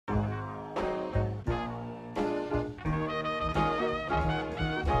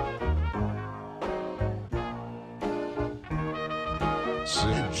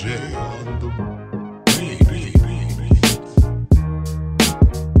CJ on the beat.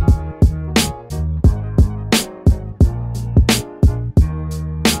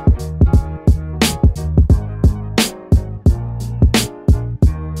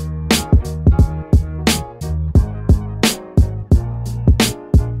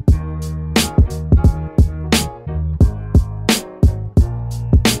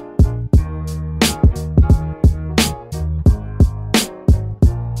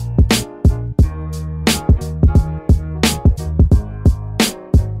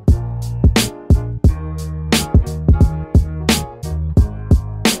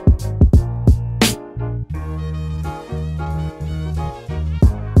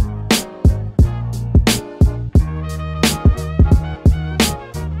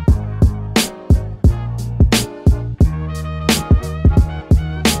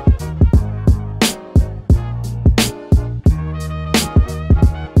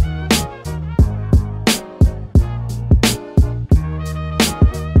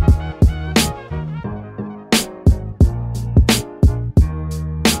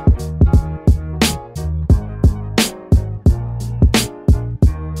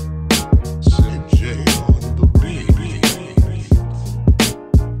 CJ on the beat.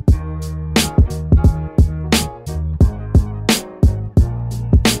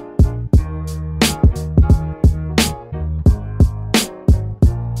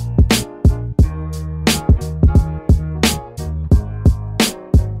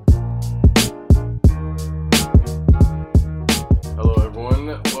 Hello,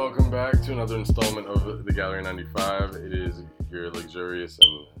 everyone. Welcome back to another installment of the Gallery 95. It is your luxurious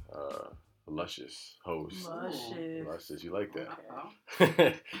and luscious host. Luscious, you like that?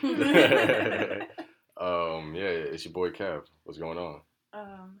 Yeah, it's your boy Kev. What's going on?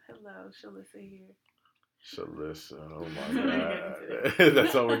 Hello, Shalissa here. Shalissa, oh my god.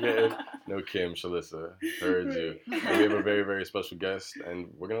 That's all we're getting. No Kim, Shalissa. Heard you. And we have a very, very special guest, and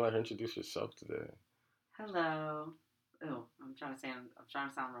we're going to let her introduce herself today. Hello. Oh, I'm trying to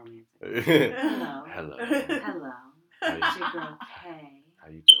sound romantic. Hello. Hello. Hello. How It's your you, girl Kay. how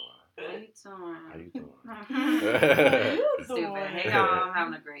you How you doing? How you doing? Stupid. Hey y'all, I'm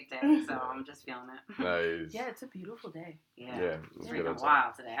having a great day, so I'm just feeling it. Nice. Yeah, it's a beautiful day. Yeah. Yeah, It's good freaking outside.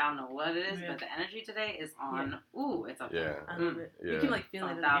 wild today. I don't know what it is, Yeah. but the energy today is on. Ooh, it's up there. Yeah. I love it. Yeah. You can like feel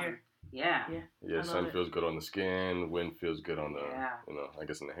it in the 1,000. air. Yeah. Yeah. Yeah, I sun love it. feels good on the skin, wind feels good on the, Yeah. I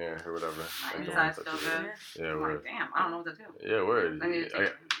guess in the hair or whatever. My Like, insides the feel ones that good. you- Yeah, I'm word. like, damn, I don't know what to do. Yeah, word. I need to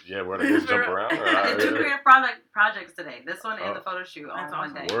take Yeah, word. I guess jump around. Or, I did two creative projects today. This one and the photo shoot all in That's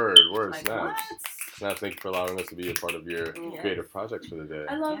one awesome. day. word, Like, snaps. what? Snaps, thank you for allowing us to be a part of your Yes. creative projects for the day.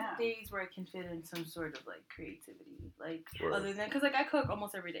 I love Yeah. days where I can fit in some sort of like creativity, like Word. other than because like I cook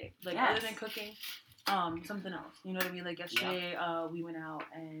almost every day. Like Yes. other than cooking, something else. You know what I mean? Like yesterday, we went out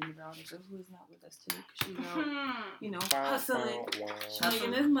and Veronica, who is not with us too, because she's out, you know, hustling,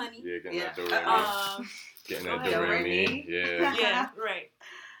 making this money. Yeah, getting that Yeah. dough Um, Getting go that ahead. dough Do-re-mi. Yeah. yeah, right.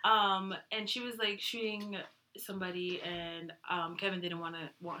 And she was like shooting somebody, and Kevin didn't want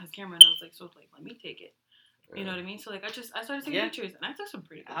his camera, and I was like, so like, let me take it. You know what I mean? So like, I started taking Yeah. pictures, and I took some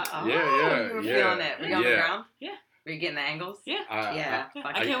pretty good. Uh-oh. Yeah, You were yeah, feeling it. Were you on the yeah. ground? Yeah. Were you getting the angles? Yeah. Yeah.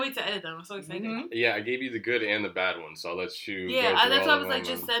 I can't wait to edit them. I'm so excited. Mhm. Yeah, I gave you the good and the bad one, so I'll let you. Yeah, go through that's all why I of was like,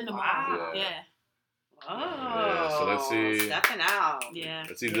 them just and- send them Wow. all. Yeah. Yeah. Oh. Yeah, so let's see. Stepping out. Yeah.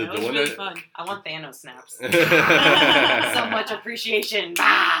 Let's see Yeah, the it was one really that. fun. I want Thanos snaps. so So much appreciation.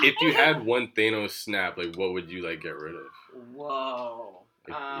 Bah! If you had one Thanos snap, like what would you like get rid of? Whoa.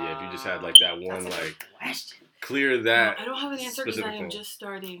 Yeah, if you just had like that one, That's a good like question. clear No, that. I don't have an answer because I specific am thing. just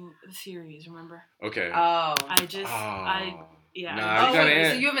starting the series. Remember? Okay. Oh. Yeah. Nah, I you Oh, gotta wait,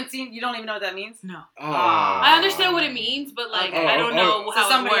 so end. you haven't seen? You don't even know what that means? No. Oh. I understand what it means, but like Okay. I don't know Oh, so how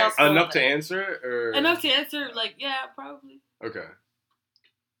it somebody works. else- Enough to answer, or Enough to answer. Like yeah, probably. Okay.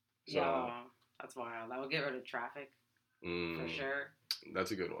 So, Yo, that's wild. I would get rid of traffic for sure.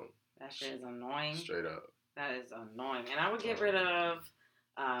 That's a good one. That shit is annoying. Straight up. That is annoying. And I would get rid of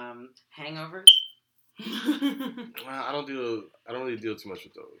hangovers. Well, I don't really deal too much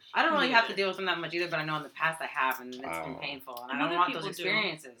with those. I don't really have to deal with them that much either, but I know in the past I have, and it's been Oh. painful, and And I don't other want those people do.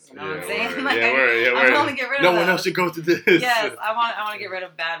 experiences. You know Yeah, what I'm saying? word. Like, Yeah, word. Yeah, I word. want to get rid of No those. one else should go through this. Yes, I want to get rid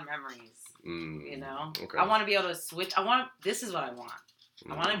of bad memories. Mm, You know, Okay. I want to be able to switch. This is what I want.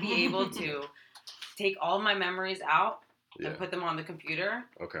 I want to be able to take all my memories out Yeah. and put them on the computer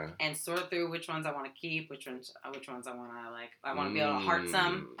Okay. and sort through which ones I want to keep, which ones I want to like. I want to be able to heart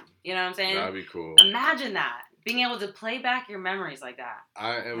some. You know what I'm saying? That'd be cool. Imagine that, being able to play back your memories like that.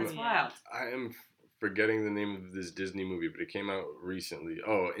 That's I wild. am forgetting the name of this Disney movie, but it came out recently.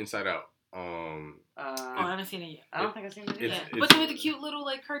 Oh, Inside Out. Oh, I haven't seen it yet. I don't think I've seen it It's- yet. Yeah. But with the cute little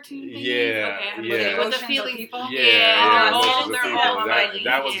like cartoon thingies. Yeah, Okay, I haven't yeah. seen it. With the Oceans of feeling. People? Yeah, Oh, Most of the they're People. all That, right.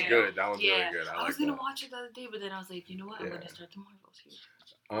 that was Yeah. good. That one's Yeah. really good. I was like gonna that. watch it the other day, but then I was like, you know what? I'm Yeah. gonna start the Marvels here.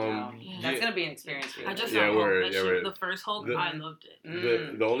 That's gonna be an experience for you. I just Yeah, saw word, Hulk. yeah, That word. shit, the first Hulk. The- I loved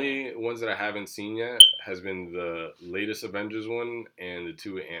it. The only ones that I haven't seen yet has been the latest Avengers one and the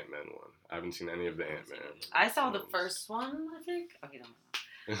 2 Ant-Man one. I haven't seen any of the Ant-Man. I saw the first one, I think. Okay, don't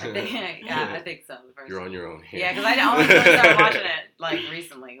I think, I think so. The first You're one. on your own. Yeah, because I only really started watching it like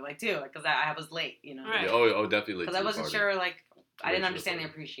recently, like too, because I was late, you know. Right. Yeah, oh, definitely. Because I wasn't sure, like, I Late didn't to the understand the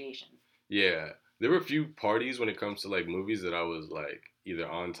party. appreciation. Yeah, there were a few parties when it comes to like movies that I was like either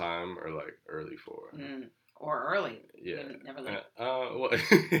on time or like early for. Or early. Yeah. Never late. Well,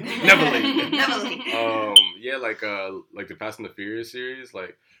 never late. Never late. Yeah, like the Fast and the Furious series,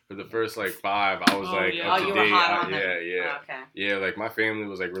 like for the first like 5, I was Oh, like yeah. up Oh, to you were date. hot on Yeah, them. yeah. Oh, okay. Yeah, like my family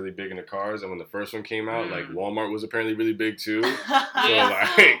was like really big into cars, and when the first one came out, like Mm. Walmart was apparently really big too. So Yeah.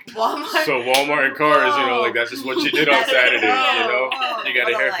 like, Walmart. so Walmart and cars, you know, like that's just what you did on Saturdays, you know. Whoa, You got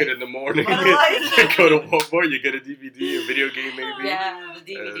what a haircut life. in the morning, What a life. go to Walmart, you get a DVD, a video game maybe. Yeah, the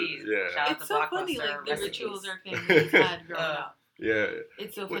DVDs. yeah. Shout out It's to so funny, Blockbuster like the recipes. rituals our families had growing up. Yeah.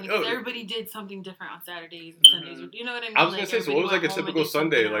 It's so Wait, funny because oh. everybody did something different on Saturdays and Sundays. Mhm. You know what I mean? I was gonna say, so what was like a everybody went typical home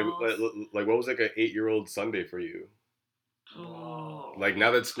and did Sunday? something else. Like what was like an 8-year-old Sunday for you? Oh. Like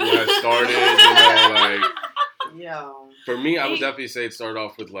now that school has started, you know, like Yo. for me, I would Eight- definitely say it started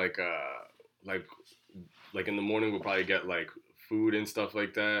off with like in the morning we'll probably get like food and stuff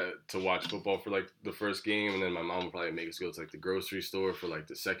like that to watch football for like the first game, and then my mom would probably make us go to like the grocery store for like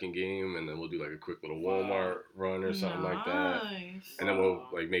the second game, and then we'll do like a quick little Walmart run or something like that, Nice. and then we'll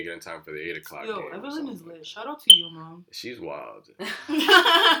like make it in time for the 8 o'clock Yo, game. or Evelyn something is like lit. that. Shout out to you, mom. She's wild. yeah.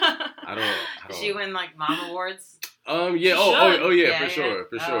 I don't. She win like mom awards. Yeah. She Oh should. yeah, Yeah, for yeah. sure,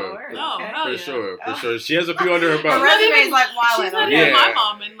 for Oh, sure. word. No, Okay. hell For yeah. sure, for Oh. sure. She has a few under her Her belt. resume's like She's wildin'. not Yeah. even my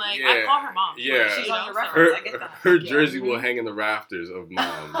mom, and like I Yeah. call her mom. Yeah. Like, She's you on know, your so- reference. Her, I get that. her Yeah. jersey will Mhm. hang in the rafters of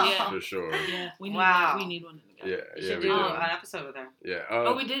mom, Yeah. for sure. Yeah, we need Wow. one. We need one in the Yeah, guy. You yeah, should we do do. an episode with her. Yeah.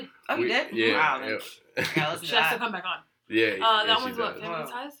 Oh, we did. Oh, you did? Yeah. Wow, then. yeah. Yeah, listen She to has to that. come back on. Yeah, That yeah, she one's what? does. Family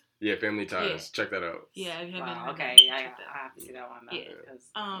Whoa. Ties? Yeah, Family Ties. Check that out. Yeah, I haven't Wow, heard okay, that. yeah, Check I have to see that one. Yeah.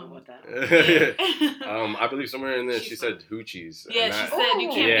 Because what the? Yeah. I believe somewhere in there She's she said hoochies. Yeah, and she that- said you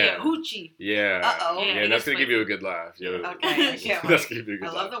can't Yeah. be a hoochie. Yeah. Uh-oh. Yeah, Yeah, it and that's is gonna funny. give you a good laugh. Yeah. Okay, I can't That's wait. gonna give you a good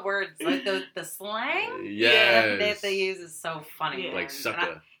I love laugh. the words, like the slang Yes. that they use is so funny. Yeah. man. Like And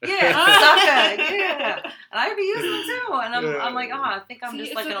sucker. Yeah, sucker. Yeah, and I be using them too, and Yeah. I'm like, oh, I think I'm See,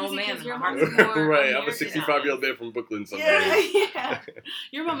 just it's like so an old crazy man. 'cause in your my mom's heart. more Right, I'm a Americanized. 65-year-old man from Brooklyn Yeah, somewhere. yeah.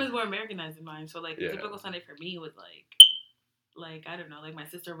 Your mom is more Americanized than mine, so like Yeah. a typical Sunday for me was like I don't know, like my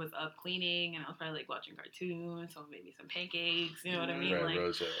sister was up cleaning and I was probably like watching cartoons, so maybe some pancakes, you know what I mean? Right, Like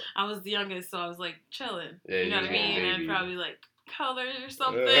real chill. I was the youngest, so I was like chilling. Yeah, you know you what I was a mean? baby. And probably like color or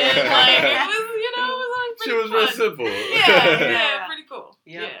something. Like it was, you know, it was like She pretty was real fun. simple. Yeah, yeah, Yeah. pretty cool.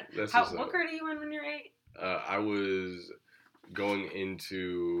 Yeah. Yeah. That's How, what's what up. grade are you in when you're 8? I was going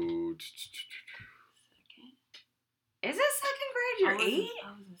into. Is it second grade? You're 8?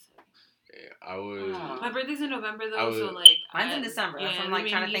 I was in second. I was. Oh. My birthday's in November I though, was- so like Mine's in December. That's Yeah, what I'm like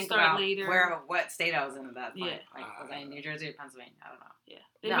maybe trying to you think start about later. what state I was in at that point. Yeah. Like, was I in New Jersey or Pennsylvania? I don't know. Yeah,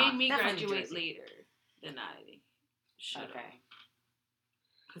 they No, made me definitely New graduate Jersey. later than I should have. Okay.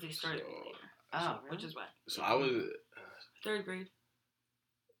 Because they started me So- later. Oh, so, really? which is why. So I was. Third grade.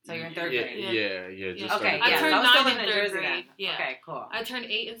 So you're in third yeah, grade. Yeah, Yeah. just Okay, started I yeah. turned So I was still 9 living in in third Jersey grade. then. Yeah. Okay, cool. I turned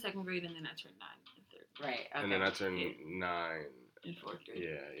 8 in second grade and then I turned 9 in third grade. Right. Okay. And then I turned Yeah. 9. In fourth grade.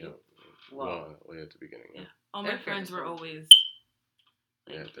 Yeah, yeah. Whoa. Well, way at the beginning. Yeah. All my Third grade friends was were cool. always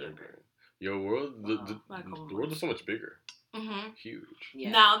like, Yeah, third younger. grade. Your world, the, Wow. the, Like a couple the world is so much bigger. Mm-hmm. Huge. Yeah.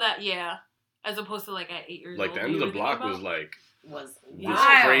 Now that, as opposed to like at 8 years Like old. the end you of the were block thinking was about? like was this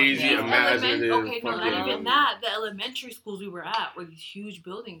wild. crazy Yeah. imaginative. Okay, no, not fucking- even that. The elementary schools we were at were these huge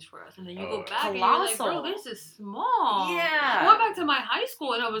buildings for us, and then you Oh, go back and you're like, Colossal. bro, this is small. Yeah. I went back to my high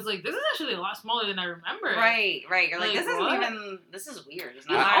school and I was like, this is actually a lot smaller than I remember. Right. You're like, Like, this isn't what? even. This is weird. It's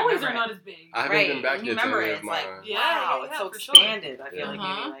These not. how I always remember are it. not as big. I haven't Right. been back When you yet to remember any it, of it's my. like, Yeah, wow, yeah, it's so for sure. expanded. I feel like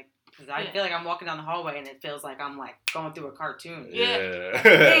Uh-huh. maybe like because I Yeah. feel like I'm walking down the hallway and it feels like I'm like going through a cartoon. Yeah.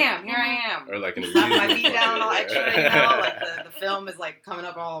 Damn, here I am. Or like an Slap my amusement feet down all park. extra, you know, like the film is like coming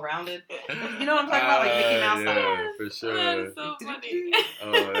up all around it. You know what I'm talking about, like Mickey Mouse stuff. Yeah, for That sure. is so funny.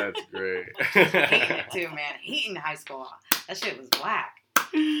 Oh, that's great. Hating it too, man. Hating high school. That shit was whack.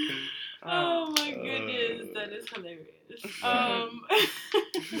 Oh my goodness, that is hilarious.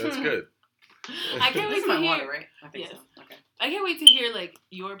 That's good. I can't This wait is to my hear. water, right? I think Yes. so. Okay. I can't wait to hear like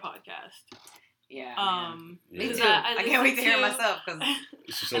your podcast. Yeah. Yeah. Me 'cause too. I can't wait to hear it listen myself because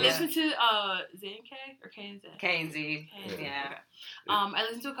So I that's- listened to Z and K or K and Z. K and Z. K and Z, Yeah. okay. I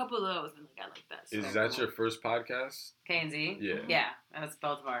listened to a couple of those and like I like that. So. Is that your first podcast? K and Z. Yeah. Yeah. That was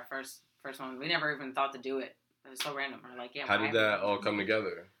both of our first one. We never even thought to do it. It was so random. We're like, yeah. How why did haven't that we? all come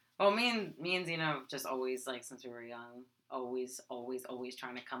together? Well, me and Zena have just always like since we were young, always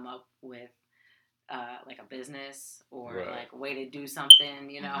trying to come up with like a business or Right. like a way to do something.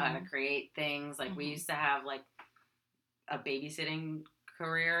 You know how to create things. Like we Mhm. used to have like a babysitting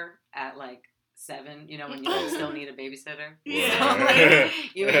career at like 7. You know when you still need a babysitter. Yeah. So,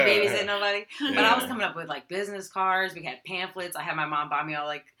 like, you ain't babysitting nobody. But I was Yeah. coming up with like business cards. We had pamphlets. I had my mom buy me all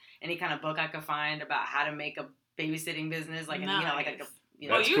like any kind of book I could find about how to make a babysitting business. Like you know like a Nice. you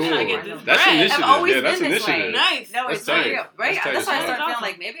That's you cool. trying to get this That's bread. initiative. I've always Yeah, that's been this way. initiative. Nice. No, That's it's for tight. real, right? That's tight That's why I as fuck. started feeling Awesome.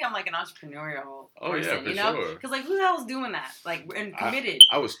 like maybe I'm like an entrepreneurial Oh, yeah, person, for you know? sure. Because like who the hell's doing that? Like and committed.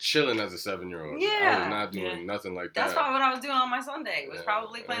 I was chilling as a 7-year-old. I Yeah. was not doing Yeah. nothing like That's that. probably what I was doing on my Sunday. Was Yeah.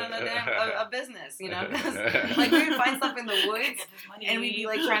 probably planning a business, you know? 'Cause, like we would find stuff in the woods and we'd be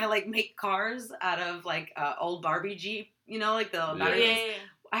like trying to like make cars out of like old Barbie Jeep, you know, like the Yeah. batteries. Yeah.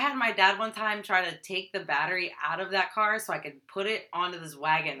 I had my dad one time try to take the battery out of that car so I could put it onto this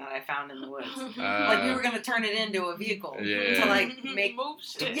wagon that I found in the woods. Like we were gonna turn it into a vehicle Yeah. to like make move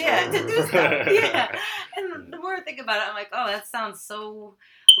shit. yeah to do stuff. Yeah, and the more I think about it, I'm like, oh, that sounds so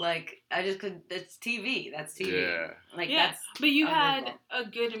like I just could. It's TV. That's TV. Yeah. Like Yeah, that's but you unbelievable. had a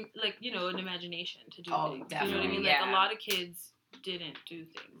good, like, you know, an imagination to do Oh, things. You know what I mean? definitely, Like, yeah. a lot of kids didn't do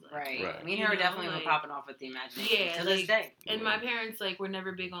things like right. Right. Me and You her know, definitely like- were popping off with the imagination Yeah, to this like- day. And my parents, like, were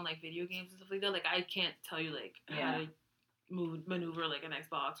never big on, like, video games and stuff like that. Like, I can't tell you, like, Yeah. how to maneuver, like, an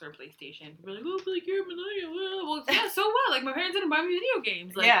Xbox or a PlayStation. People are like, oh, like, you're a millennial. Well, yeah, so what? Like, my parents didn't buy me video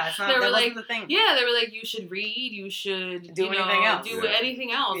games. Like, yeah, it's not. they That were wasn't like, the thing. yeah, they were like, you should read, you should Do you know, anything else. do Yeah.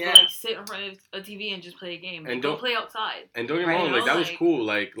 anything else, Yeah. but like sit in front of a TV and just play a game. And Like, go don't- play outside. And don't get me Right, wrong, you like know, that was like- cool.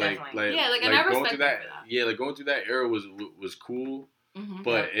 Like Definitely. Yeah, like, and I going respect through them that. for that. Yeah, like going through that era was cool, Mm-hmm.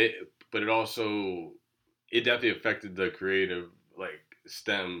 but it also it definitely affected the creative like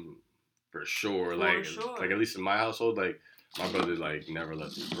STEM for sure. For like sure. like at least in my household, like my brother like never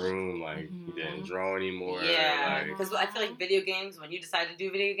left his room. Like he Mhm. didn't draw anymore. Yeah, Like, because I feel like video games. When you decide to do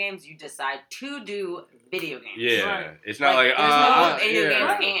video games, you decide to do video games. yeah, Right. it's not like, there's no video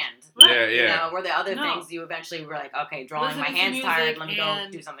yeah. game hand. Yeah, You yeah. know, where the other No. things you eventually were like, okay, drawing, Listen my to hand's music tired, let me go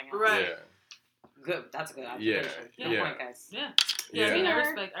and- do something else. Right. Yeah. Good, that's a good Yeah, observation. Good yeah. point, guys. Yeah. Yeah. I mean, I Yeah.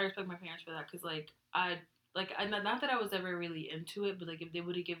 respect my parents for that because, like, I not that I was ever really into it, but like if they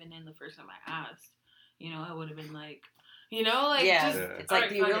would have given in the first time I asked, you know, I would have been like, you know, like Yeah. just Yeah. It's like, alright,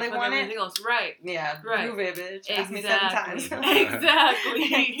 do you fuck really fuck want it? everything else, right? Yeah, Right. prove it, bitch. Ask me 7 times. Exactly.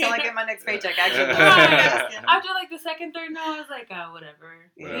 Until I get my next paycheck. Actually, Right. After like the second, third, no, I was like, oh, whatever.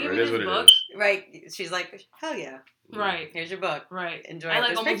 Whatever, Give it me is this what it book. is. right? She's like, hell yeah. Right. Here's your book. Right. Enjoy I, it. like,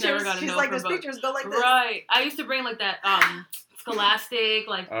 There's almost never pictures. got a She's no like, for there's book. pictures. Go like this. Right. I used to bring like that Scholastic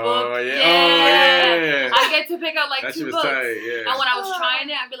like Oh book. yeah. Oh yeah. I get to pick out like That shit 2 was books. tight. Yeah. And when I was trying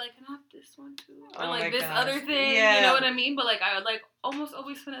it, I'd be like, can I have this one too? Or Oh like my this gosh. other thing. Yeah. You know what I mean? But like I would like almost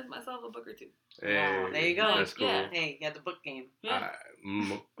always finesse myself a book or 2. Hey, Wow, there you go. That's cool. Yeah. Hey, you had the book game. Yeah.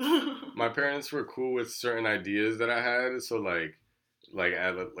 My parents were cool with certain ideas that I had, so at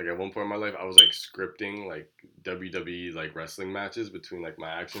one point in my life, I was like scripting like WWE like wrestling matches between like my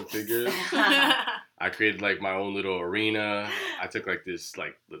action figures. I created like my own little arena. I took like this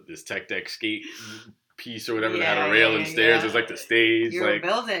tech deck skate piece or whatever that had Yeah, a rail yeah, and stairs. It was like the stage. You were Like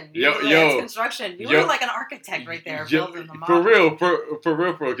building. yo, You yo, were construction. You yo. were like an architect right there, yo, building the for model. real, for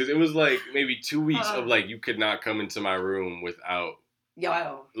real, because it was like maybe 2 weeks Uh. of like you could not come into my room without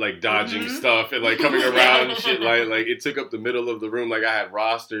Yo. like dodging Mhm. stuff and like coming around and shit. Like it took up the middle of the room. Like I had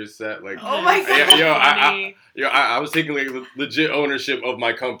rosters set. Like Oh my Yeah, god. yo, I was taking like legit ownership of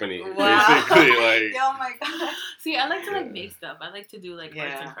my company, Wow. basically. Like Oh my god. See, I like to like Yeah. make stuff. I like to do like Yeah.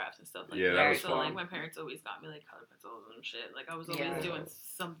 arts and crafts and stuff like Yeah, that. that was so fun. like my parents always got me like color pencils and shit. Like I was always Yeah. doing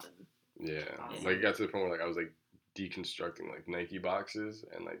something. yeah, Awesome. like it got to the point where like I was like deconstructing like Nike boxes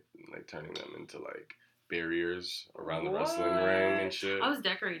and like turning them into like barriers around the wrestling What? ring and shit. I was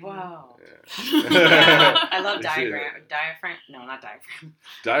decorating. Wow. Yeah. I love Shit. diaphragm. No, not diaphragm.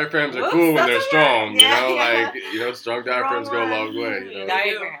 Diaphragms are Whoops, cool when that's they're okay. strong, Yeah, you know, yeah. like, you know, strong diaphragms go a long Wrong way, one. you know. Di-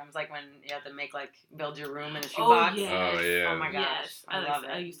 Diagrams, like when you have to make build your room in a Oh shoebox. yes. Oh, yeah. Oh my gosh. Yes. I like, love it.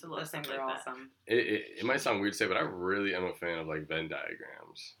 I used to love Those stuff things like are that. awesome. It might sound weird to say, but I really am a fan of like Venn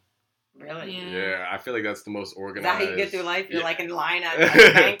diagrams. Really? Yeah, I feel like that's the most Is organized. that how you get through life? You're Yeah. like in line at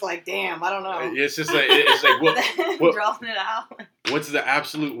the bank, like, damn, I don't know. It's just like what drawing it out. what's the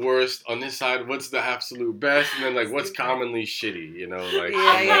absolute worst on this side? What's the absolute best? And then like what's Stupid. commonly shitty? You know, like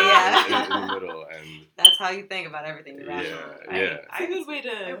Yeah, and yeah, then yeah. in the middle. And That's how you think about everything. You're rational. Yeah, yeah. It's a good way I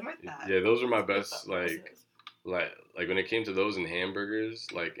to. admit that. yeah, those are my Good best thought process. like when it came to those and hamburgers,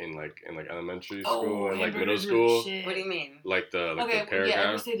 like in elementary Oh, school and like middle hamburgers were school, shit. What do you mean? like the Okay, yeah, every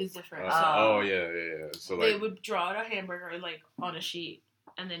paragraph. state is different. Oh So yeah. So they like would draw out a hamburger like on a sheet,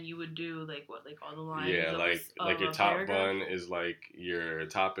 and then you would do like all the lines. yeah, of like your a top paragraph. bun is like your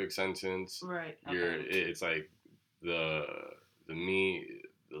topic sentence. Right. It's like the meat,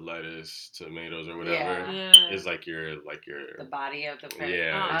 the lettuce, tomatoes or whatever Yeah. is like your The body of the paragraph.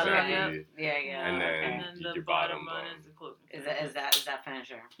 yeah, Oh, exactly. Yeah. And then and then your the bottom bun bun. is the closing. Is that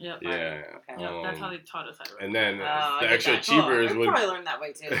finisher? Yep. Yeah. Okay. Yep. That's how they taught us how to write. And then Oh, I the get extra that. Cool. cheapers I would probably learned that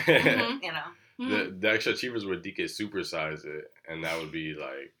way too. Mhm. You know. Mhm. the extra cheapers would DK supersize it, and that would be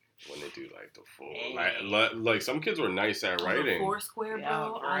like when they do like the full like some kids were nice at Oh, writing. The Foursquare, bro. Yeah,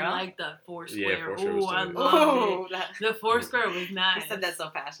 for I real? like the Foursquare. Yeah, Foursquare was Ooh, I dope. love that, it. The Foursquare was you nice. said that so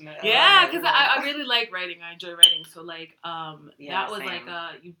passionate. Yeah, because I really like writing. I enjoy writing. So like Yeah, that was same.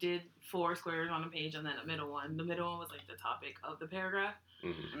 like you did 4 squares on a page and then a middle one. The middle one was like the topic of the paragraph,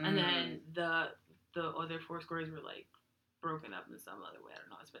 Mhm. and then the other 4 squares were like broken up in some other way. I don't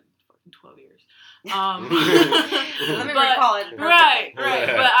know. It's been fucking 12 years. Let me but- recall it. perfectly. Right.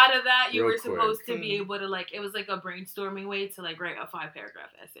 Yeah. But out of that, you Real were supposed to be quick. able to like. It was like a brainstorming way to like write a 5-paragraph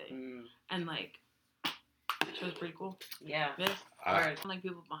essay, Mm, and like it was pretty cool. yeah, Yeah. I Like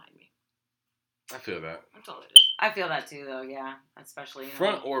people behind me. feel that. That's all it is. I feel that too, though. Yeah, especially you know,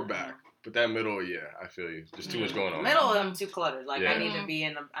 Front or back, but that middle, yeah, I feel you. There's too much going on. Middle, I'm too cluttered. Like Yeah. I need to be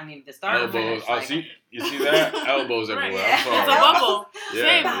in the. I need to start. and Elbows. finish, Oh, like, see, you see that? Elbows Right. everywhere. Yeah. I'm sorry. It's a bubble. Yeah,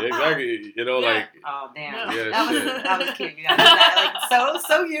 Same. exactly. You know, Yeah. like Oh damn! Yeah. Yeah, that was shit. that was cute. You guys did that like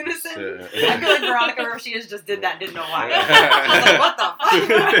so unison. shit. I feel like Veronica Rochius just did that. Didn't know why. I was like, what the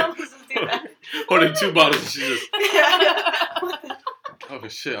fuck? Let's just do that. holding 2 bottles, and she just, What the- oh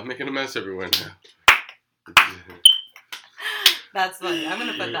shit, I'm making a mess everywhere now. That's funny. I'm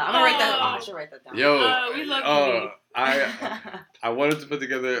gonna put that. I'm gonna write that. Oh, I should write that down. Yo, we love you. I wanted to put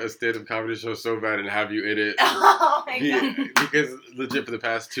together a stand-up comedy show so bad and have you in it. Oh my god. Because legit for the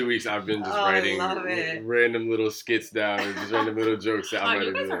past 2 weeks I've been just Oh, I writing love it. random little skits down and just random little jokes that I'm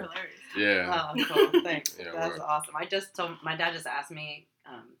You ready guys to are do. hilarious. Yeah. Oh, cool. Thanks. Yeah, That's word. awesome. I just told my dad just asked me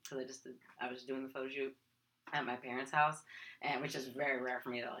because I was doing the photo shoot at my parents' house, and which is very rare for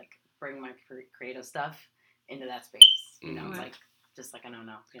me to like bring my creative stuff into that space. You know, it's Mhm. like just like a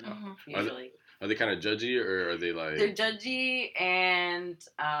no. You know, Mhm. usually Are they kind of judgy or are they like? they're judgy and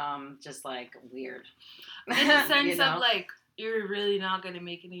just like weird. In the sense You know? of like you're really not gonna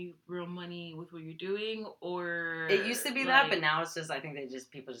make any real money with what you're doing, or It used to be that, but now it's just I think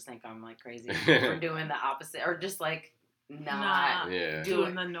people just think I'm like crazy for doing the opposite or just like not Yeah.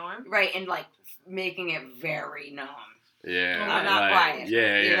 doing the norm. right and like making it very known. Yeah. I'm not like, quiet.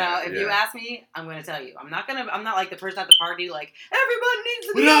 Yeah, yeah. You know, if yeah. you ask me, I'm gonna tell you. I'm not like the person at the party like everyone needs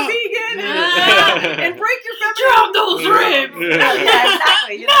to be What up? vegan Yeah. and break your feminine. Drop those Yeah. ribs. Yeah. Yeah,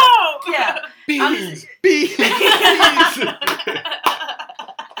 exactly. You know? No. Yeah. Bees. Bees.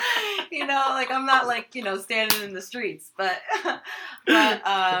 You know, like I'm not like, you know, standing in the streets, but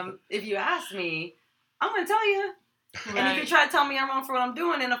if you ask me, I'm gonna tell you. And if you try to tell me I'm wrong for what I'm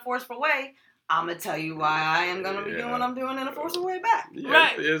doing in a forceful way, I'm gonna tell you why I am gonna be doing what I'm doing in a forceful way back. Yeah,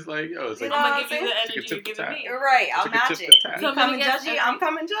 Right. It's like, yo, it's You like, know I'm what gonna give you the Chicken energy tip you're giving tap. me. You're right. I'll Chicken match tip it. to tap. You So coming many guys judgy, every- I'm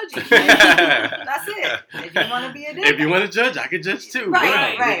coming judgy. That's it. If you want to be a dick, if you want to judge, I can judge too.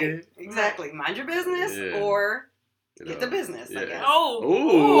 Right, Bro. right. Nigga. Exactly. Mind your business Yeah. or You get know, the business, I yeah. guess. Oh.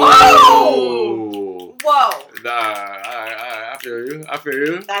 Ooh. Whoa. Nah, I feel you. I feel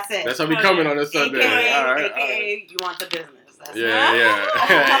you. That's it. That's how we coming on a Sunday. AKA, All right, AKA, you want the business. That's Yeah, it.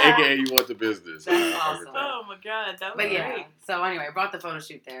 yeah. AKA you want the business. That's All right, awesome. everything. Oh my god, that was But yeah. great. So anyway, I brought the photo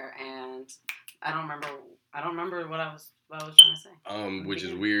shoot there, and I don't remember what I was trying to say. Which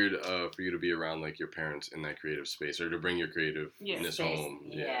is weird for you to be around like your parents in that creative space or to bring your creativeness Space. home.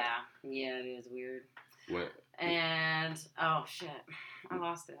 Yeah, it is weird. When, And oh shit, I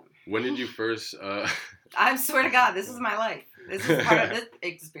lost it. when did you first? I swear to God, this is my life. This is part of this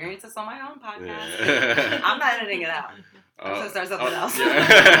experience. It's on my own podcast. Yeah. I'm not editing it out. I'm gonna start something else.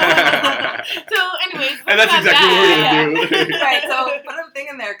 Yeah. So, anyways, And that's not exactly what bad. we're gonna do. Right. So put a thing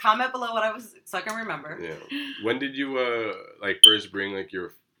in there. Comment below what I was, so I can remember. Yeah. When did you like first bring like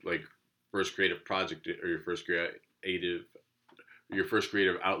your like first creative project or your first creative your first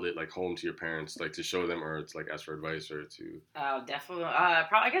creative outlet, like home to your parents, like to show them or to like ask for advice or to? Oh, definitely.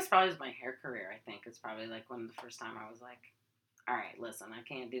 I guess probably was my hair career. I think it's probably like one of the first time I was like, all right, listen, I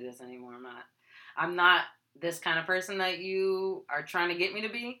can't do this anymore. I'm not this kind of person that you are trying to get me to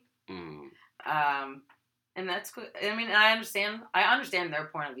be. And that's good. I mean, I understand their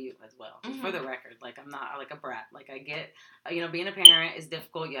point of view as well. Mm-hmm. For the record, like I'm not like a brat. Like I get, being a parent is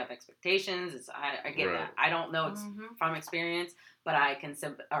difficult. You have expectations. I get that. I don't know from experience, but I can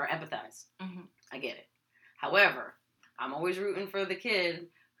empathize. Mm-hmm. I get it. However, I'm always rooting for the kid,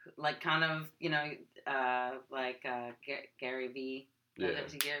 like kind of, Gary V. Yeah.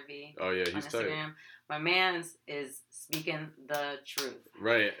 Gary V. Oh yeah, he's tight. My man is speaking the truth.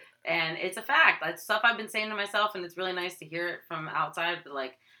 Right. And it's a fact. That's stuff I've been saying to myself, and it's really nice to hear it from outside. But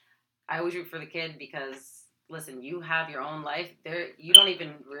like, I always root for the kid because, listen, you have your own life. You don't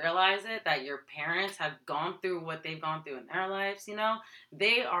even realize it that your parents have gone through what they've gone through in their lives.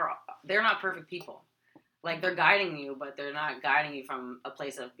 They're not perfect people. Like they're guiding you, but they're not guiding you from a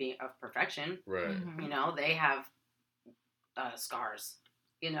place of perfection. Right. Mm-hmm. They have scars.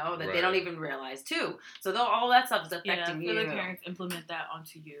 That right. they don't even realize too. So all that stuff is affecting you. The parents implement that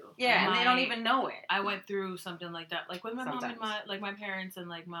onto you. Yeah, and they don't even know it. I went through something like that, like with my mom and my parents and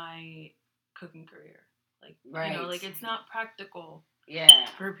like my cooking career. Like like it's not practical. Yeah.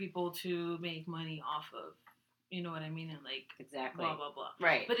 For people to make money off of. You know what I mean? And like exactly blah blah blah.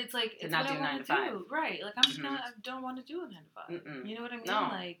 Right. But it's like it's not what do I want to do. Right. Like I don't want to do a 9 to 5. Mm-mm. You know what I mean? No.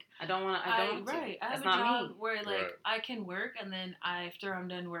 Like I don't want to. I have a job where like I can work, and then after I'm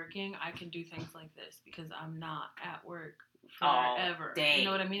done working, I can do things like this because I'm not at work forever. You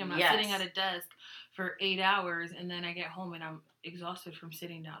know what I mean? I'm not sitting at a desk for 8 hours, and then I get home and I'm exhausted from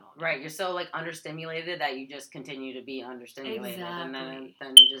sitting down all day. Right. You're so like understimulated that you just continue to be understimulated, exactly. and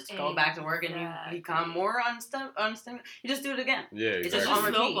then you just go back to work and you become more unstimulated. You just do it again. Yeah, exactly. It's just on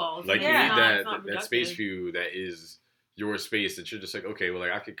repeat. Like you need that space for you that is your space that you're just like, okay, well,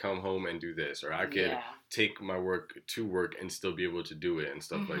 like I could come home and do this, or I could take my work to work and still be able to do it and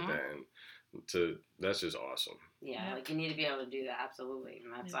stuff like that. And that's just awesome. Yeah, like you need to be able to do that, absolutely.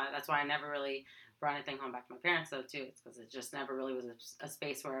 And that's why I never really brought anything home back to my parents, though, too. It's because it just never really was a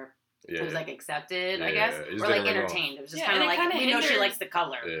space where it was, like, accepted, I guess. Or, like, entertained. It was just kind of like, we know she likes the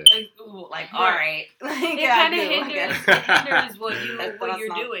color. Yeah. Like, all right. It kind of hinders what you're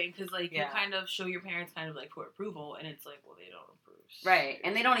doing. Because, like, you kind of show your parents kind of, like, for approval. And it's like, well, they don't approve. Right.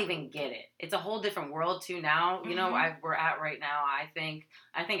 And they don't even get it. It's a whole different world, too, now. You know, we're at right now, I think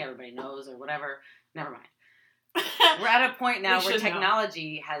everybody knows or whatever. Never mind. We're at a point now where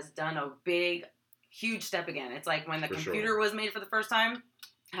technology has done a big, huge step again. It's like when the computer was made for the first time,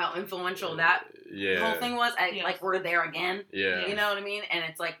 how influential that whole thing was. Like, we're there again. Yeah. You know what I mean? And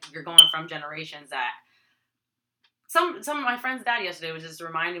it's like you're going from generations that... Some of my friend's dad yesterday was just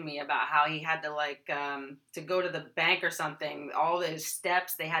reminding me about how he had to, like, to go to the bank or something, all those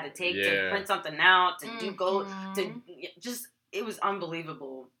steps they had to take to print something out, it was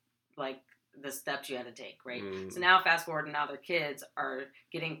unbelievable, like, the steps you had to take, right? So now fast forward and now their kids are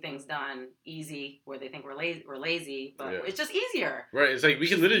getting things done easy where they think we're lazy, but it's just easier. Right. It's like we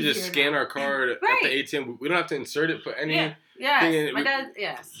can literally just scan our card at the ATM. We don't have to insert it, put any... Yes, my dad.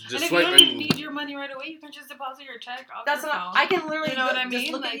 Yes, and if you don't even need your money right away, you can just deposit your check off your phone. I can literally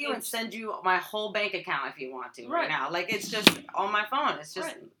just look at you and send you my whole bank account if you want to right now. Like it's just on my phone. It's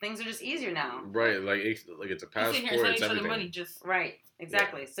just things are just easier now. Right, like it's a passport. It's everything. Money, right,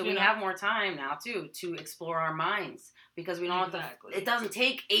 exactly. So we have more time now too to explore our minds because we don't. It doesn't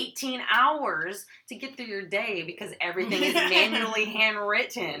take 18 hours to get through your day because everything is manually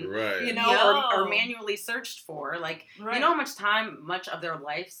handwritten. Right. You know, or manually searched for. Like you know how much of their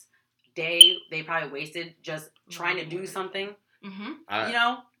life's day they probably wasted just trying to do something.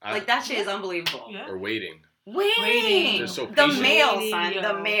 Like that shit is unbelievable. Yeah. Or waiting. They're so patient. The mail, son.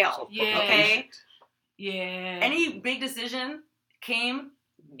 The mail. So okay. Yeah. Any big decision came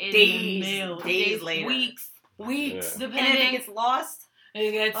days later. Weeks. Yeah. And if it gets lost.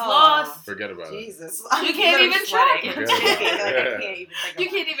 It gets lost. Forget about it. Jesus. You can't even track it. You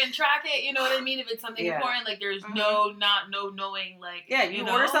can't even track it. You know what I mean? If it's something important, like there's no knowing. Like you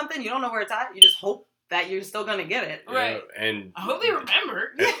order something, you don't know where it's at. You just hope that you're still gonna get it. Right. And I hope they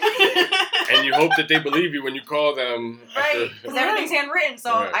remember. And you hope that they believe you when you call them. Right. Because everything's handwritten,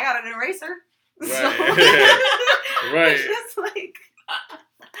 so I got an eraser. Right. So, right. It's just like.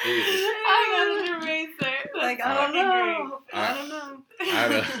 I got an eraser. Like I don't know.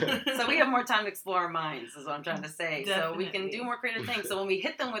 So we have more time to explore our minds, is what I'm trying to say. Definitely. So we can do more creative things. So when we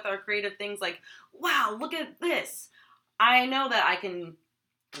hit them with our creative things, like, wow, look at this. I know that I can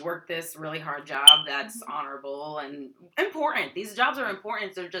work this really hard job that's honorable and important. These jobs are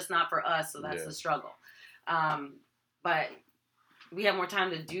important. They're just not for us, so that's the struggle. But we have more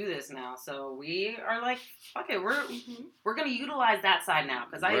time to do this now, so we are like, fuck it, we're gonna utilize that side now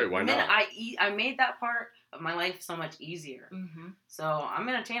because I made that part of my life so much easier. So I'm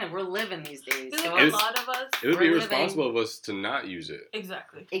entertaining. We're living these days. So a lot of us. It would be irresponsible of us to not use it.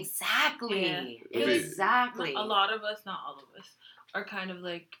 Exactly. Yeah. Exactly. A lot of us, not all of us, are kind of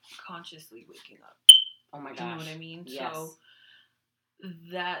like consciously waking up. Oh my gosh. Do you know what I mean? Yes. So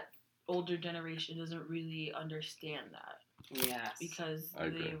that older generation doesn't really understand that. Yes. Because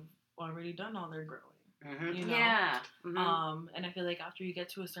they've already done all their growing. You know? Yeah. And I feel like after you get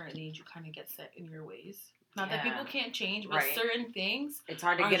to a certain age, you kind of get set in your ways. Not that people can't change, but certain things, it's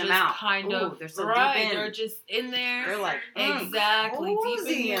hard to get them out. Kind of, they're so deep in. They're just in there. They're like exactly deep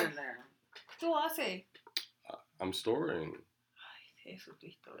in there. ¿Qué hace? I'm storing.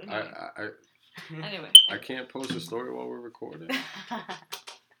 Anyway. I can't post a story while we're recording.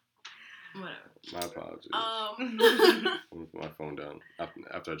 Whatever. My apologies. I'll put my phone down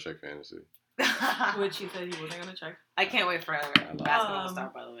after I check fantasy. Which he said he wasn't gonna check. I can't wait for basketball to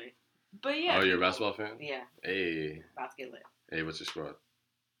start, by the way. But yeah. Oh, you're a basketball fan? Yeah. Hey. About to get lit. Hey, what's your squad?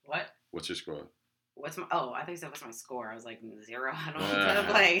 What? What's your squad? What's my? Oh, I think you said what's my score. I was like 0. I don't know how to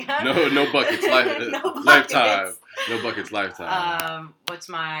play. No buckets. Lifetime. No buckets. Lifetime. What's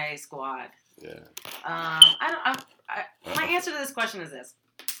my squad? Yeah. My answer to this question is this.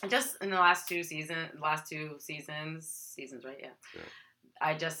 Just in the last two seasons, right? Yeah.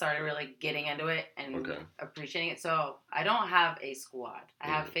 I just started really getting into it and appreciating it. So I don't have a squad. I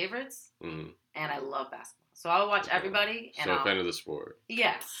have favorites, and I love basketball. So I'll watch everybody. And a fan of the sport.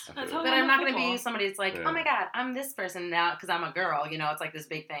 Yes. But I'm not going to be somebody that's like, oh my God, I'm this person now because I'm a girl. You know, it's like this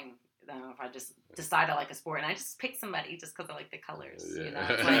big thing. If I just decide I like a sport and I just pick somebody just because I like the colors, you know,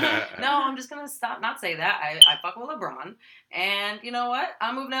 it's like, no, I'm just gonna not say that. I fuck with LeBron, and you know what?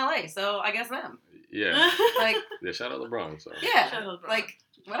 I'm moving to LA, so I guess them. Yeah, like shout out LeBron. So LeBron. Like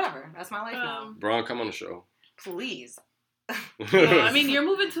whatever. That's my life now. LeBron, come on the show, please. I mean, you're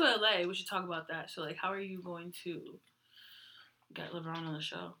moving to LA. We should talk about that. So, like, how are you going to get LeBron on the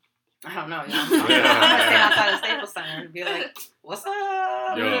show? I don't know. I'm gonna stand outside of Staples Center and be like, "What's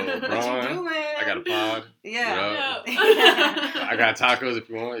up? Yo, LeBron, what you doing? I got a pod. Yeah. I got tacos if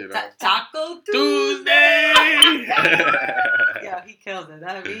you want. You know. Taco Tuesday. Yeah, he kills it.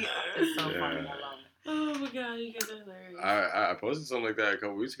 That beat is so funny. I love it. Oh my God, you guys are hilarious. I posted something like that a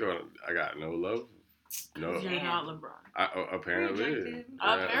couple weeks ago. I got no love. No, you're not LeBron. Apparently.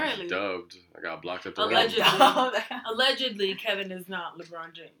 Apparently. Dubbed. I got blocked at the Allegedly, Kevin is not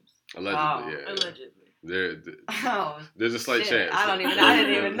LeBron James. Allegedly, yeah. Allegedly. There's a slight chance. I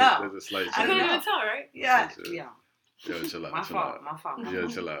didn't even know. There's a slight chance. I couldn't even tell, right? Yeah. Yo, chill out. My fault. Yeah,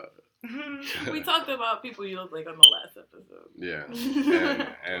 chill out. We talked about people you look like on the last episode. Yeah.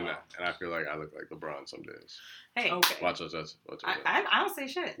 And I feel like I look like LeBron some days. Hey. Okay. Watch this. I don't say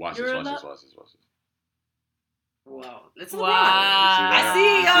shit. Watch this. Whoa. It's wow. I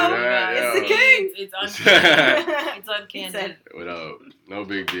see, It's the king. It's uncanny. It's uncanny. Without, no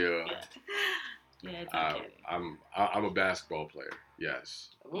big deal. Yeah, it's uncanny. I'm a basketball player.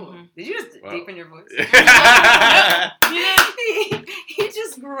 Yes. Mm-hmm. Did you just deepen your voice? He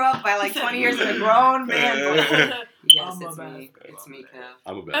just grew up by like 20 years in a grown man voice. Yes, it's me, Kev.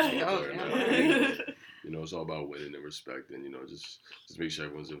 I'm a basketball player. You know, it's all about winning and respect, and you know, just make sure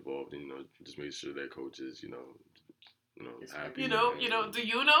everyone's involved, and you know, just make sure their coaches, you know, happy. You know, do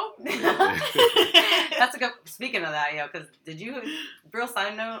you know? That's a good. Speaking of that, because real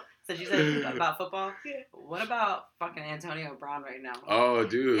side note, since you said about football, what about fucking Antonio Brown right now? Oh,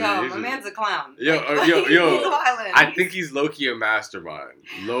 dude, my man's a clown. Yo, he's violent. I think he's low key a mastermind.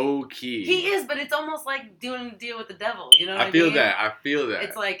 Low key. He is, but it's almost like doing a deal with the devil. You know what I feel mean? I feel that.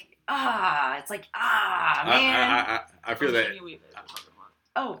 It's like man. I feel that.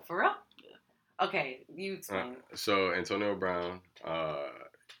 Oh, for real? Yeah. Okay, you explain. So Antonio Brown,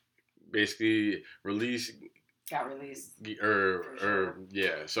 basically got released.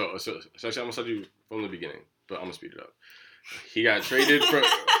 Yeah. So actually, I'm gonna start you from the beginning, but I'm gonna speed it up. He got traded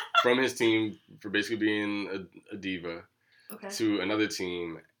from his team for basically being a diva to another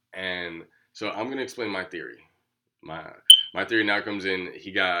team, and so I'm gonna explain my theory. My theory now comes in.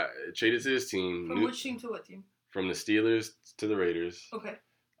 He got traded to his team. From which team to what team? From the Steelers to the Raiders. Okay.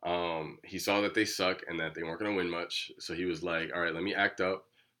 He saw that they suck and that they weren't gonna win much, so he was like, "All right, let me act up."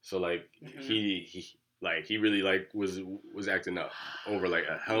 So like he really like was acting up over like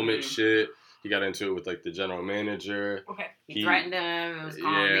a helmet shit. he got into it with like the general manager. Okay. He threatened him. It was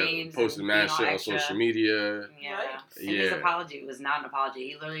calling names. Posted mad shit on social media. Yeah. And his apology was not an apology.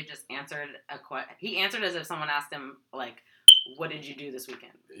 He literally just answered he answered as if someone asked him like, "What did you do this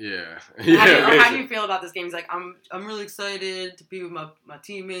weekend?" Yeah. How do you feel about this game? He's like, I'm really excited to be with my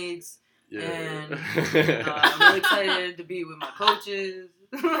teammates. Yeah. And I'm really excited to be with my coaches.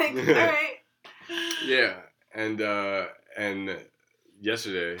 Like, all right. Yeah. And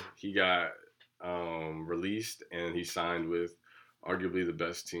yesterday he got released and he signed with arguably the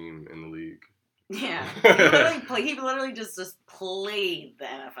best team in the league. Yeah. He literally just played the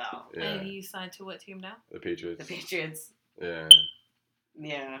NFL. Yeah. And he signed to what team now? The Patriots. The Patriots. Yeah.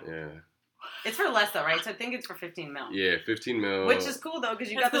 Yeah. Yeah. It's for less though, right? So I think it's for $15 million. Yeah, $15 million. Which is cool though,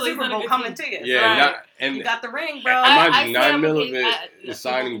 because you got the Super Bowl coming to you. Yeah, and you got the ring, bro. Mind you, $9 million of it is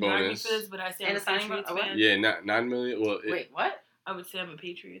signing bonus. But I say and a signing bonus. Yeah, $9 million. Well, wait, what? I would say I'm a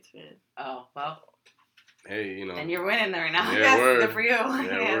Patriots fan. Oh well. Hey, you know. And you're winning there now. Yeah, yes, word. Good for you.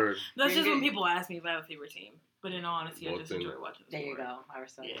 Yeah, word. That's just when people ask me if I have a favorite team. But in all honesty, I just enjoy watching the sport. There you go. I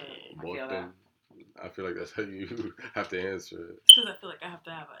respect it. I feel that. I feel like that's how you have to answer it. Because I feel like I have to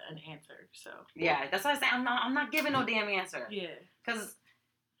have an answer. So yeah, that's why I say I'm not giving no damn answer. Yeah. Because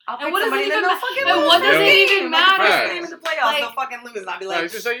I'll pick and what somebody does it that they'll fucking lose. And what does it even matter? The first game in the playoffs, they'll fucking lose. And I'll be like,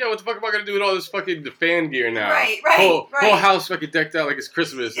 it's just like, yo, what the fuck am I gonna do with all this fucking the fan gear now? Right. Whole house fucking decked out like it's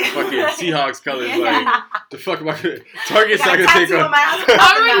Christmas. The fucking Seahawks colors. Like, the fuck am I gonna? Target's not gonna take off.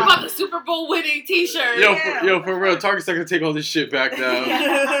 I already bought the Super Bowl winning T-shirt. Yo, for real, Target's not gonna take all this shit back now.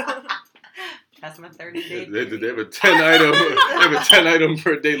 That's my 30-day. They have a 10 item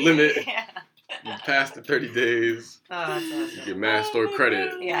per day limit. Yeah. You pass the 30 days. Oh, that's awesome. You get mad store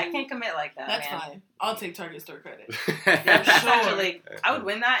credit. Yeah, I can't commit like that. That's fine. I'll take Target store credit. Yeah, actually, I would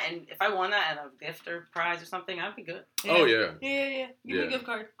win that, and if I won that and a gift or prize or something, I'd be good. Yeah. Oh yeah. Yeah. Give me a gift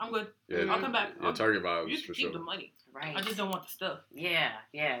card. I'm good. Yeah, I'll come back. Yeah, Target vibes you for can keep sure. the money. Right. I just don't want the stuff. Yeah.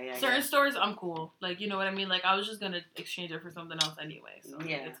 Certain stores, I'm cool. Like, you know what I mean? Like, I was just gonna exchange it for something else anyway. So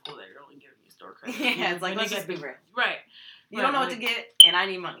it's cool that you're only giving me store credit. Yeah, it's like, let's just be real. Right. You don't know what to get, and I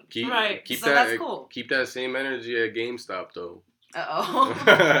need money. Keep so that, that's cool. Keep that same energy at GameStop, though. Uh-oh.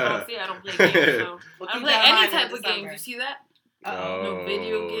 See, I don't play games, so. I don't play any type of games. You see that? No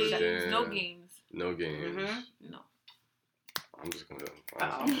video games. Damn. No games. No games. No. I'm just gonna.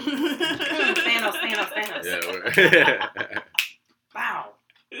 Thanos. Yeah. Wow.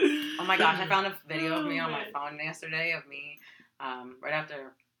 Oh my gosh, I found a video of me on my phone yesterday of me right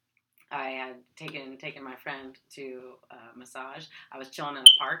after I had taken my friend to massage. I was chilling in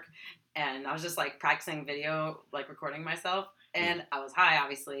a park, and I was just like practicing video, like recording myself. And I was high,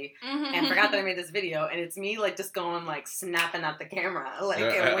 obviously, and forgot that I made this video. And it's me, like, just going, like, snapping at the camera, like,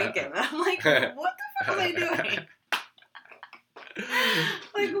 and winking. I'm like, what the fuck was I doing?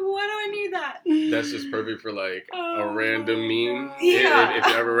 Like, why do I need that? That's just perfect for, like, a random meme. Yeah. If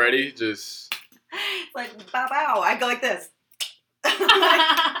you're ever ready, just... Like, bow. I go like this. I'm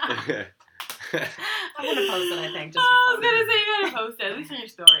going to post it, I think, just I was going to say, you got to post it, at least in your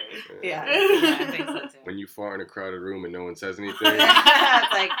story. Yeah, I think so, too. When you fart in a crowded room and no one says anything.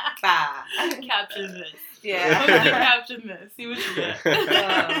 It's like, bah. Caption this. Yeah. Caption this. See what you get.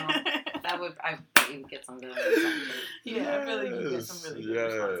 That would, I bet you would get some good ones. Yeah, I feel like you get some really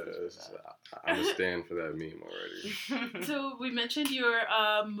good responses. I understand for that meme already. So we mentioned your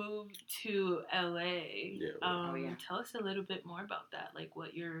move to LA. Yeah. Tell us a little bit more about that. Like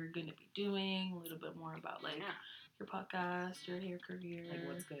what you're gonna be doing. A little bit more about like your podcast, your hair career. Like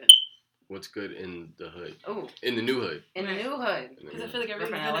what's good. What's good in the hood? Oh, in the new hood. In the new hood. Because I feel like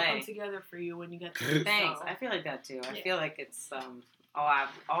everything's gonna come together for you when you get to Thanks. I feel like that too. I feel like it's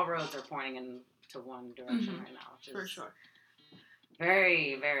all roads are pointing into one direction right now, which is for sure.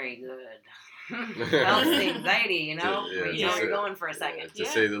 Very, very good. Helps the anxiety, you know? Where you know you're going for a second. To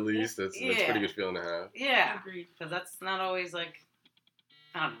say the least, that's a pretty good feeling to have. Yeah. Agreed. Because that's not always like,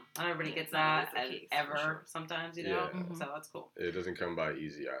 I don't know. Not everybody gets that ever sometimes, you know? So that's cool. It doesn't come by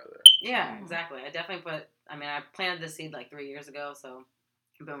easy either. Yeah, exactly. I definitely I planted this seed like 3 years ago, so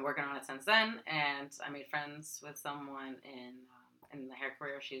I've been working on it since then, and I made friends with someone in the hair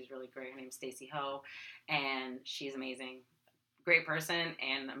career. She's really great. Her name's Stacey Ho, and she's amazing. Great person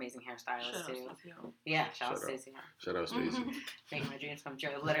and amazing hairstylist too. Yeah, shout out Stacey. Shout out Stacey. Making my dreams come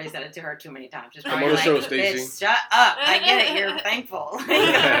true. I literally said it to her too many times. Just I'm on the show, Stacey. Shut up! I get it. You're thankful.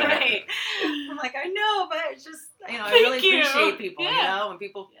 Right. I'm like, I know, but it's just I really appreciate people. You know, when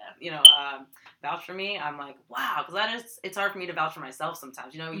people vouch for me, I'm like, wow, because it's hard for me to vouch for myself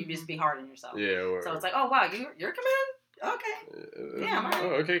sometimes. You know, you just be hard on yourself. Yeah. Word. So it's like, oh wow, you're coming in. Okay. Yeah. I'm all right.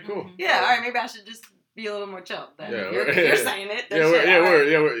 Oh, okay. Cool. Yeah. All right. Maybe I should just be a little more chill. Then yeah, you're saying it. Yeah,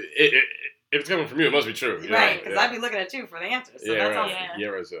 If it's coming from you, it must be true. Yeah, right, because I'd be looking at you for the answers. So that's awesome. Yeah,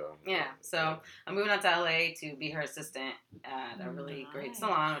 right, so. Yeah, so I'm moving out to LA to be her assistant at a really great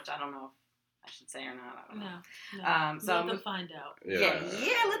salon, which I don't know if I should say or not. I don't know. No. So let them find out. Yeah,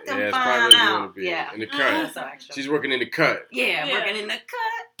 let them find out. In the cut. So extra. She's working in the cut. Yeah, working in the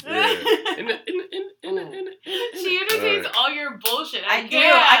cut. Yeah. in the She entertains all your bullshit. I do.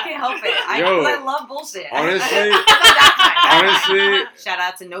 I can't help it. I love bullshit. Honestly, shout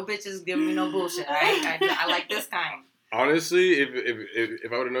out to no bitches giving me no bullshit. All right, I like this kind. Honestly,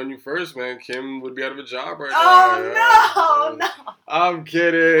 if I would have known you first, man, Kim would be out of a job right now. No. I'm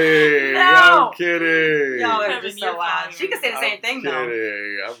kidding. No. I'm kidding. Y'all are just so wild. She could say the same thing, though. I'm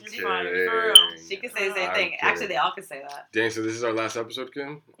kidding. She could say the same thing. Actually, they all could say that. Dang, so this is our last episode,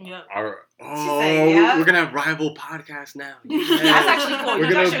 Kim? Yep. We're going to have rival podcasts now. That's actually cool.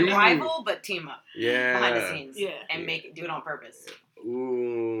 You guys should rival, but team up. Yeah. Behind the scenes. Yeah. And do it on purpose.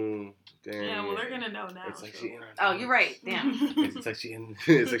 Ooh. Damn. Yeah, well, they're gonna know now. It's like she in our you're right. Damn. It's like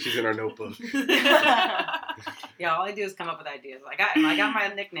she's in our notebook. Yeah, all I do is come up with ideas. I got my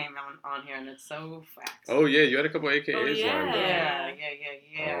nickname on here, and it's so facts. Oh yeah, you had a couple of AKAs lined up.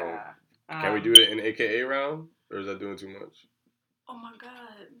 Yeah. Can we do it in AKA round, or is that doing too much? Oh my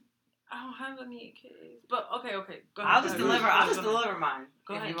god, I don't have any AKAs. But okay, go ahead. I'll just deliver mine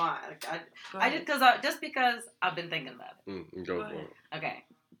go if ahead. you want. Just because I've been thinking about it. Go for it. Okay.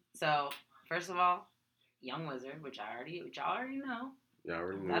 So, first of all, Young Wizard, which y'all already know. Yeah, I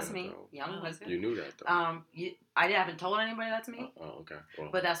already knew that's that, me, though. Young Wizard. You knew that, though. I haven't told anybody that's me. Oh, okay. Well,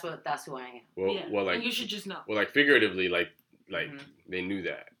 but that's who I am. Well, like and you should just know. Well, like figuratively, like they knew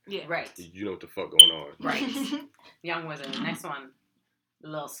that. Yeah. Right. You know what the fuck going on. Right. Young Wizard. Next one,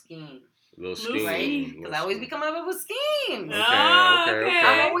 Lil Scheme. Little scheme. Right? Because I always be coming up with schemes. Okay.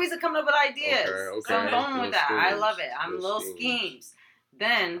 I'm always coming up with ideas. Okay. So I'm going with that. Schemes. I love it. I'm Little Lil Schemes.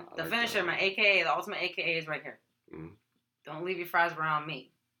 Then the finisher, that. my AKA, the ultimate AKA is right here. Mm. Don't leave your fries around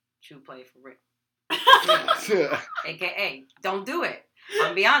me. True play for real. AKA, don't do it. I'm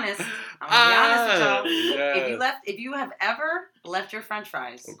gonna be honest. With y'all. Yeah. If you have ever left your French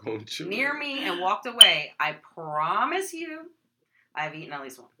fries near me and walked away, I promise you, I've eaten at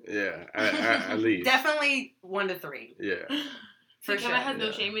least one. Yeah, at least. Definitely 1 to 3. Yeah. For sure. Kevin has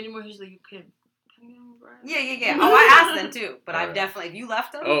no shame anymore. He's like, you can. Yeah. Oh, I asked them too, but I've definitely. If you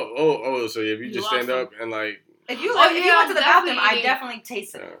left them. Oh. So if you just stand up and like. If you went to the bathroom, I definitely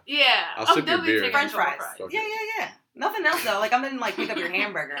taste it. Yeah. I'll sip your beer. French fries. Yeah. Nothing else though. Like I'm gonna pick up your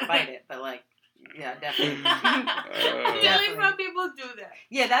hamburger and bite it, but like. Yeah, definitely. Definitely some people do that.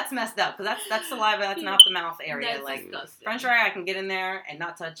 Yeah, that's messed up because that's saliva. That's mouth to mouth area. That's like disgusting. French fry, I can get in there and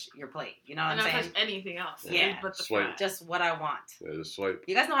not touch your plate. You know what I'm saying? Not touch anything else. Yeah, but the swipe. Just what I want. Yeah, just swipe.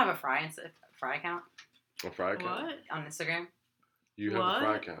 You guys don't have a fry account? A fry account? What? On Instagram? You have a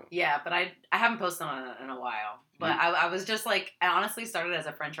fry account? Yeah, but I haven't posted on it in a while. But I was just like, I honestly started as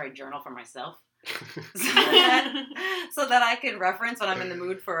a French fry journal for myself. so that I could reference when I'm in the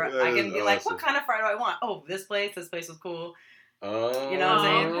mood for I can be like, what kind of fry do I want? Oh, this place was cool. You know what I'm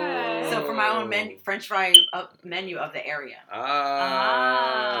saying? Okay. So for my own French fry menu of the area.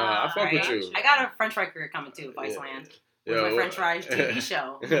 I fuck with you. I got a French fry career coming too, Viceland. With my French fries TV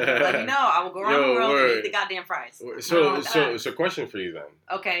show. Like, I will go around the world and eat the goddamn fries. So question for you then.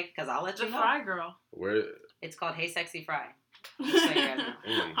 Okay, because I'll let you know. The fry girl. Where? It's called Hey Sexy Fry. Just so you guys know.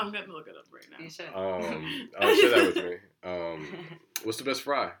 I'm gonna look it up right now. You should. Share that with me. What's the best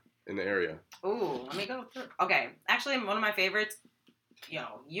fry in the area? Ooh, let me go through. Okay, actually, one of my favorites.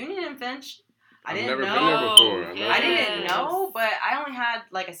 Union and Finch. I didn't know. Been there before. I didn't know, but I only had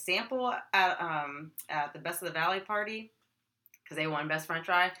like a sample at the Best of the Valley party because they won Best French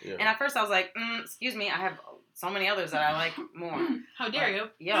Fry. Yeah. And at first I was like, excuse me, I have so many others that I like more. How dare you?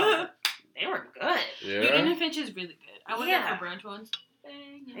 Yeah, they were good. Yeah. Union and Finch is really good. I went there for brunch once.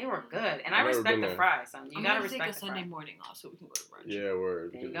 They were good, and I respect the fries. You gotta respect the fries. Sunday morning off so we can go to brunch. Yeah,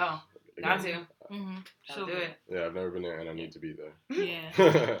 word. There you go. Got to. Mm-hmm. So do it. Yeah, I've never been there, and I need to be there.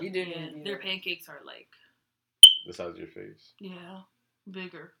 Yeah, you do. Yeah. Their pancakes are like the size of your face. Yeah,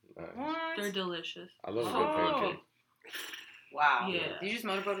 bigger. Nice. What? They're delicious. I love a good pancake. Wow. Yeah. Did you just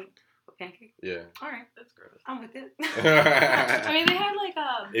motorboat a pancake? Yeah. All right, that's gross. I'm with it. I mean, they had like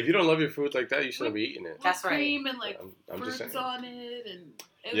If you don't love your food like that, you shouldn't be eating it. That's right. Cream and like I'm fruits just on it, and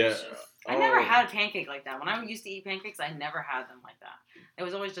it was just. I never had a pancake like that. When I used to eat pancakes, I never had them like that. It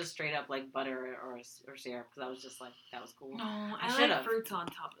was always just straight up like butter or syrup because I was just like, that was cool. No, I like fruits on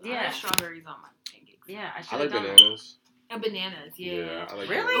top of that. Yeah. I like strawberries on my pancakes. Yeah, I like bananas. And bananas, yeah. I like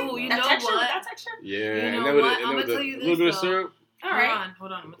really? Oh, you that know texture? what? That texture? Yeah, you know and then with a little bit of syrup. Oh,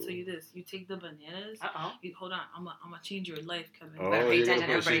 Hold on. I'm gonna tell you this. You take the bananas. Hold on. I'm gonna change your life, Kevin. Oh, you're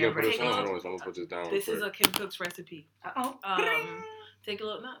gonna put this on. Hold on, I'm gonna put this down. This is a Kim Cook's recipe. Take a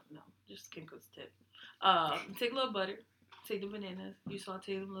little. No, just Kim Cook's tip. Take a little butter. Take the bananas. You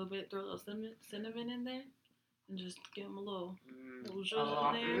saute them a little bit. Throw a little cinnamon in there. And just give them a little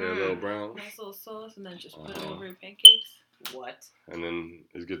zhuzh in there. Yeah, a little brown. Nice little sauce, and then just put it over your pancakes. What? And then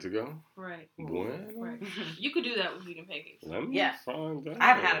it's good to go? Right. Bueno. Right. You could do that with vegan pancakes. Let me find that. I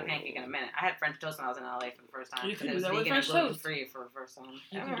haven't had a pancake in a minute. I had French toast when I was in LA for the first time. You can do that with French toast. Free for the first time.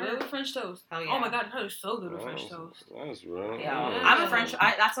 You can do it with French toast. Hell yeah. Oh my god, that is so good with French toast. That's right. Yeah. I'm a French.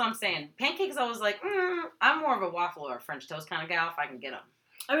 That's what I'm saying. Pancakes, I was like, I'm more of a waffle or a French toast kind of gal if I can get them.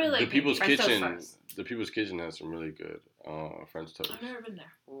 I really like the People's Kitchen. The People's Kitchen has some really good French toast. I've never been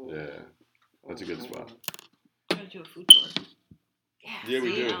there. Ooh. Yeah, that's a good spot. I'm gonna do a food tour. Yeah,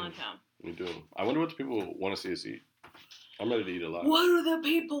 we do. We do. I wonder what the people want to see us eat. I'm ready to eat a lot. What do the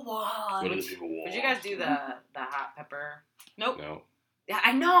people want? What do the people want? Did you guys do the hot pepper? Nope. No. Yeah,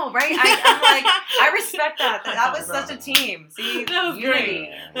 I know, right? I'm like, I respect that. That was such a team. See, that was unity.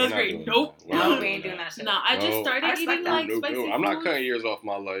 That was great. Nope. No, we ain't doing that shit. No, I just started eating like spicy food. I'm not cutting years off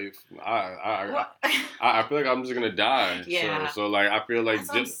my life. I feel like I'm just gonna die. Yeah. So like I feel like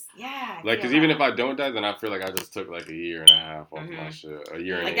because even if I don't die, then I feel like I just took like a year and a half off my shit. A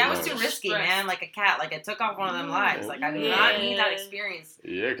year and a half. Like that was too risky, man. Like a cat. Like it took off one of them lives. Like I do not need that experience.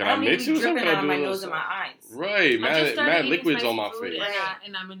 Yeah, can I mix it with something? Out of my nose and my eyes. Right, mad liquids on my face.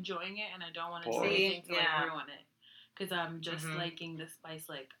 And I'm enjoying it, and I don't want to do anything to like ruin it. Because I'm just liking the spice.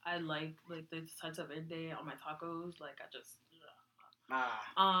 Like I like the touch of Ende on my tacos. Like I just.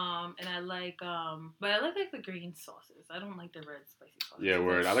 And I like but I like the green sauces. I don't like the red spicy sauces. Yeah,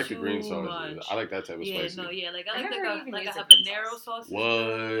 word. I like the green sauces. I like that type of spicy. Like I like a habanero sauce.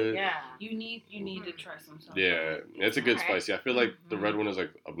 What? Yeah. You need to try some. Yeah, it's a good spicy. I feel like the red one is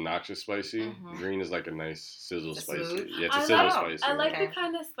like obnoxious spicy. Green is like a nice sizzle spicy. Yeah, it's a sizzle spicy. I like the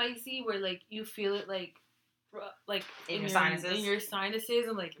kind of spicy where like you feel it like in your sinuses. In your sinuses,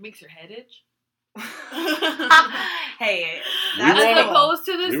 and like it makes your head itch. Hey, as opposed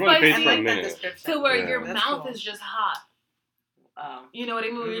to the spicy, like that description. To where your mouth is just hot. You know what I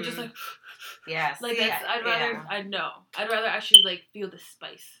mean? Where you're just like, yes. Like that's, I'd rather actually like feel the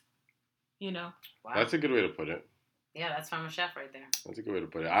spice. You know. Wow. That's a good way to put it. Yeah, that's from a chef right there. That's a good way to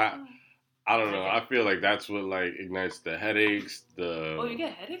put it. I don't know. I feel like that's what like ignites the headaches. Oh, you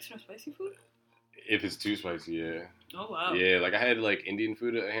get headaches from spicy food? If it's too spicy, yeah. Oh wow. Yeah, like I had like Indian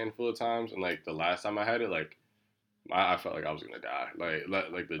food a handful of times, and like the last time I had it, like I felt like I was gonna die.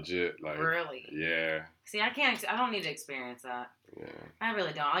 Like legit. Like really. Yeah. See, I don't need to experience that. Yeah. I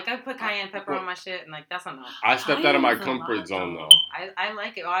really don't. Like I put cayenne pepper on my shit, and like that's enough. I stepped out of my comfort zone though. I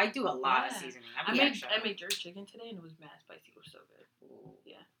like it. Well, I do a lot of seasoning. I made jerk chicken today, and it was mad spicy. It was so good. Ooh.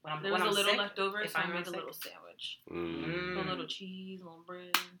 Yeah. There was a little left over, so I made a little sandwich. A little cheese, a little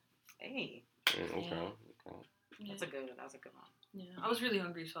bread. Hey. Okay. That's a good one. Yeah, I was really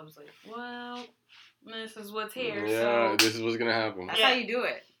hungry, so I was like, well, this is what's here. Yeah, so. This is what's going to happen. That's how you do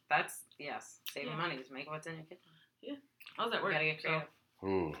it. That's, saving money. Just make what's in your kitchen. Yeah. I was at work. You gotta get creative.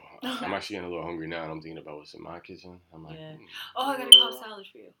 Ooh, I'm actually getting a little hungry now, and I'm thinking about what's in my kitchen. I'm like, I got a Cobb salad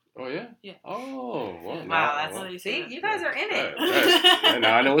for you. Oh, yeah? Yeah. Oh, well, wow, that's see, you guys are in it. Yeah,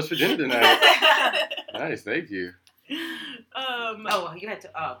 now I know what's for dinner tonight. Nice, thank you. You had to.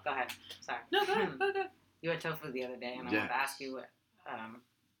 Oh, go ahead. Sorry. No, go ahead. You had tofu the other day, and I wanted to ask you what.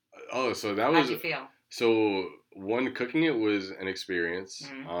 So that was. How'd you feel? So one, cooking it was an experience.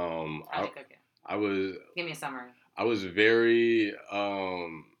 Mm-hmm. How'd you cook it? I was. Give me a summary. I was very.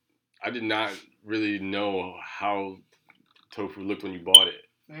 I did not really know how tofu looked when you bought it.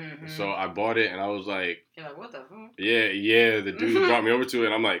 Mm-hmm. So I bought it, and I was like. You're like, what the fuck? Yeah. The dude brought me over to it,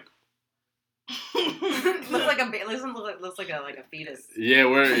 and I'm like. looks like a fetus. Yeah,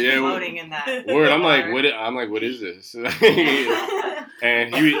 floating in that. Word, I'm like, what is this?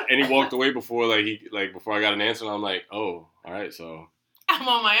 and he walked away before before I got an answer, and I'm like, oh, all right, so I'm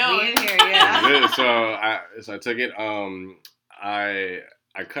on my own. We in here, yeah. So I took it. I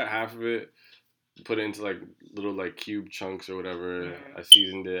cut half of it, put it into like little like cube chunks or whatever. Mm-hmm. I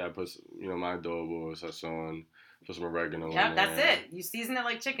seasoned it. I put my adobo, sazon. Put some oregano. Yeah, that's it. You season it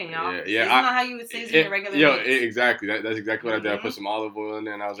like chicken, y'all. Yeah. It's not how you would season your regular meats. Exactly. That's exactly what I did. I put some olive oil in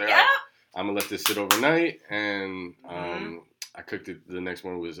there, and I was like, I'm gonna let this sit overnight. And I cooked it the next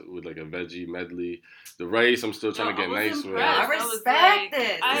morning with like a veggie medley. The rice, I'm still trying to get nice with. I respect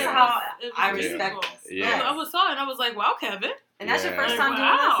this. This is how I respect this. Yeah. I was saw it, and I was like, wow, Kevin. And that's your first time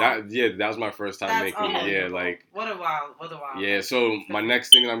doing this? That was my first time making it. What a while. Yeah, so my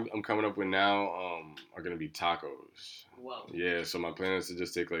next thing I'm coming up with now are going to be tacos. whoa. Yeah, so my plan is to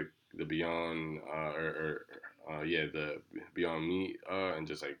just take like the Beyond the Beyond Meat and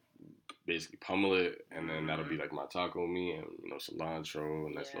just like basically pummel it, and then that'll be like my taco meat and cilantro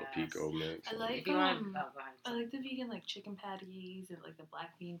and nice little pico mix. I like I like the vegan like chicken patties and like the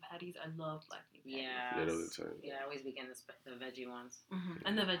black bean patties. I love black bean patties. Yeah, I always begin the veggie ones. Mm-hmm.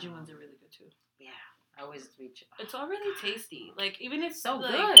 And the veggie ones are really good too. Yeah. I always reach. It's all really tasty. Like even if so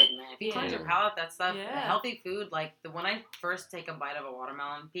like, good, man. If you cleanse your palate, that stuff. Yeah. Healthy food. Like when I first take a bite of a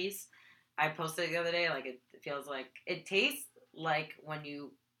watermelon piece, I posted it the other day. Like it feels like it tastes like when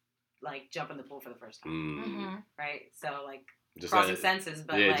you like jump in the pool for the first time, mm-hmm. right? So like just crossing senses,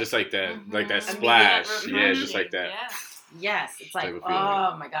 but yeah, just like that, like that splash. Yeah, just like that. Yeah. Yes, it's like,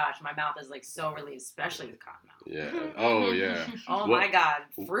 oh my gosh, my mouth is like so relieved, especially with cotton mouth. Yeah. Oh yeah. Oh my God,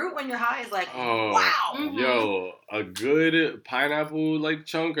 fruit when you're high is like, wow. Mm-hmm. Yo, a good pineapple like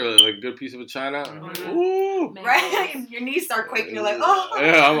chunk or like a good piece of a china. Mm-hmm. Ooh. Right, your knees start quaking. You're like, oh.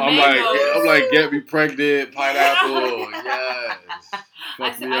 Yeah, I'm like, get me pregnant, pineapple. Yes.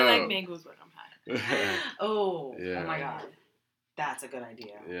 I like mangoes when I'm high. Oh my God. That's a good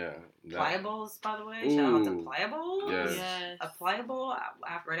idea. Yeah. Pliables, by the way. Shout out to Pliables. Yes. A Pliable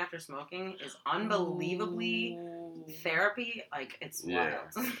right after smoking is unbelievably therapy. Like, it's wild.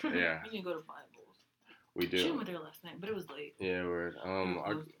 Yeah. We can go to Pliables. We do. She went there last night, but it was late. Yeah, weird.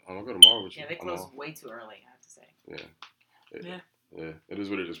 I'll go tomorrow with you. Yeah, they close way too early, I have to say. Yeah. Yeah. It is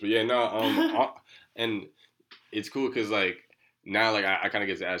what it is. But yeah, no, and it's cool because, like, now, like, I kind of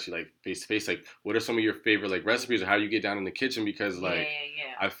get to ask you, like, face to face, like, what are some of your favorite, like, recipes or how you get down in the kitchen? Because, like,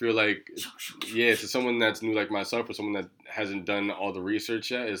 I feel like, to someone that's new like myself or someone that hasn't done all the research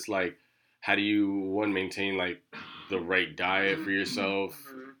yet, it's like, how do you, one, maintain, like, the right diet for yourself?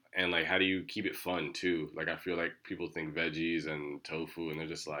 And, like, how do you keep it fun, too? Like, I feel like people think veggies and tofu, and they're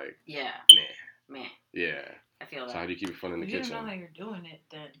just like, meh. Yeah. I feel that. So how do you keep it fun in the kitchen? If you don't know how you're doing it,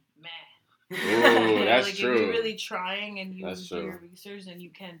 then meh. Oh, that's like, true. If you're really trying and you do your research, then you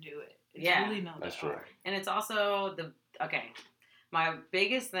can do it. It's really not that hard. And it's also my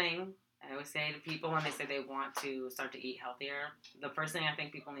biggest thing, I always say to people when they say they want to start to eat healthier, the first thing I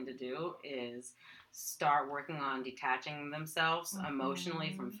think people need to do is start working on detaching themselves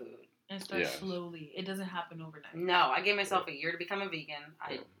emotionally from food. And start slowly. It doesn't happen overnight. No, I gave myself a year to become a vegan.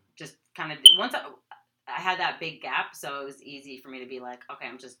 I just kind of, once I had that big gap, so it was easy for me to be like, okay,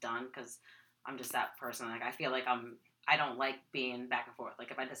 I'm just done because I'm just that person. Like, I feel like I don't like being back and forth. Like,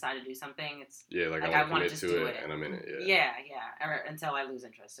 if I decide to do something, it's like I want to just do it, and I'm in it. Yeah, or until I lose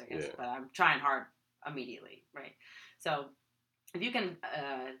interest, I guess. But I'm trying hard immediately, right? So if you can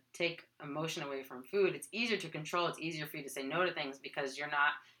take emotion away from food, it's easier to control. It's easier for you to say no to things because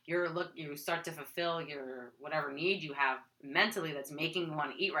you start to fulfill your whatever need you have mentally that's making you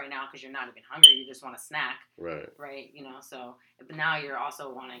want to eat right now because you're not even hungry. You just want a snack. Right. So but now you're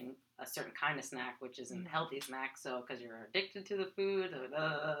also wanting a certain kind of snack, which isn't a healthy snack. So because you're addicted to the food.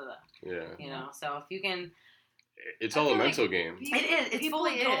 So if you can. It's all a mental game. It is. It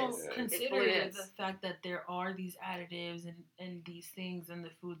fully don't consider the fact that there are these additives and these things in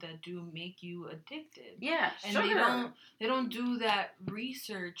the food that do make you addicted. Yeah, and they don't do that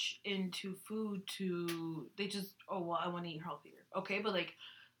research into food they just I want to eat healthier. Okay, but like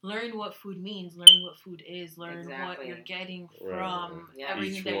learn what food means, learn what food is, learn what you're getting from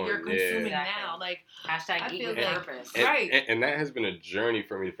everything that you're consuming now. Like hashtag eat with purpose. And that has been a journey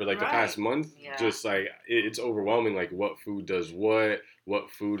for me for like the past month. Yeah. Just like it's overwhelming. Like what food does what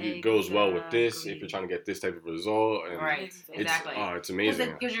food goes well with this. If you're trying to get this type of result, and it's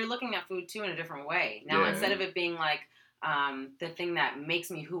amazing because you're looking at food too in a different way now. Instead of it being like. The thing that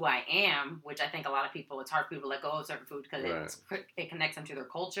makes me who I am, which I think a lot of people, it's hard for people to let go of certain food because it connects them to their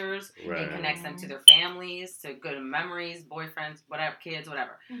cultures, it connects them to their families, to good memories, boyfriends, whatever, kids,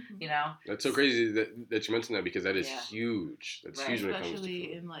 whatever, That's so crazy that you mentioned that because that is huge. That's huge when it comes to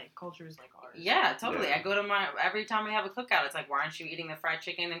especially in like cultures like ours. Yeah, totally. I go to every time we have a cookout, it's like, why aren't you eating the fried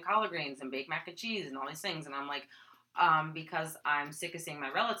chicken and collard greens and baked mac and cheese and all these things? And I'm like, because I'm sick of seeing my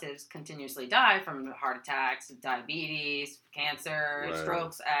relatives continuously die from heart attacks, diabetes, cancer,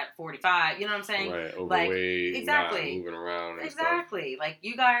 strokes at 45. You know what I'm saying? Right, overweight, not moving around. And stuff. Like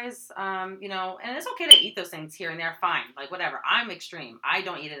you guys, and it's okay to eat those things here and there. Fine, like whatever. I'm extreme. I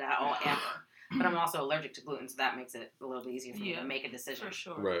don't eat it at all ever. But I'm also allergic to gluten, so that makes it a little bit easier for me to make a decision. For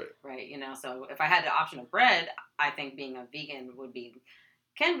sure. Right. So if I had the option of bread, I think being a vegan would be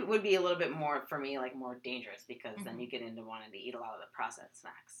would be a little bit more for me, like more dangerous, because then you get into wanting to eat a lot of the processed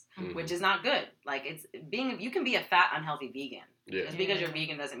snacks, which is not good. Like you can be a fat, unhealthy vegan. Yeah. Just because you're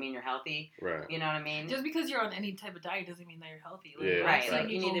vegan doesn't mean you're healthy. Right. You know what I mean? Just because you're on any type of diet doesn't mean that you're healthy. Like, yeah. Right. Like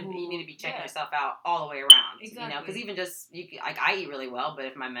you need to be checking yourself out all the way around. Exactly. You know, because even just I eat really well, but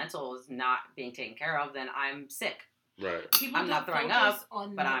if my mental is not being taken care of, then I'm sick. Right. People I'm not throwing up,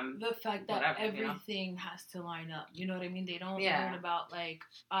 but I'm the fact that whatever, everything has to line up. You know what I mean? They don't learn about like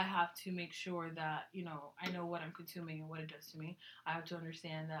I have to make sure that I know what I'm consuming and what it does to me. I have to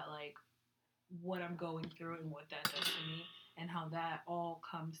understand that like what I'm going through and what that does to me and how that all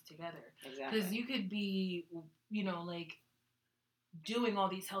comes together. Exactly. Because you could be like doing all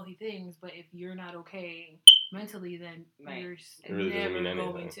these healthy things, but if you're not okay mentally, then you're really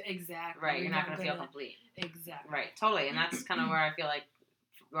never going to right. You're not going to feel complete. Exactly. Right. Totally. And that's kind of where I feel like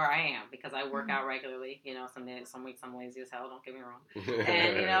where I am, because I work out regularly. Some days, some weeks I'm lazy as hell. Don't get me wrong.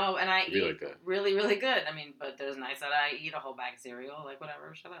 And and I eat like really, really good. I mean, but there's nights that I eat a whole bag of cereal. Like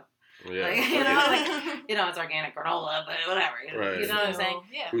whatever. Shut up. Yeah. Like, it's organic granola, but whatever. Right. You know what I'm saying?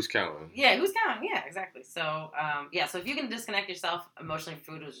 Yeah. Who's counting? Yeah, who's counting? Yeah, exactly. So, so if you can disconnect yourself emotionally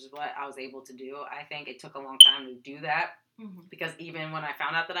from food, which is what I was able to do, I think it took a long time to do that. Because even when I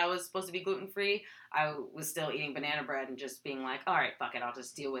found out that I was supposed to be gluten-free, I was still eating banana bread and just being like, all right, fuck it, I'll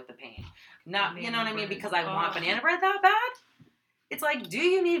just deal with the pain. Not, you know what I mean? Because I want banana bread that bad? It's like, do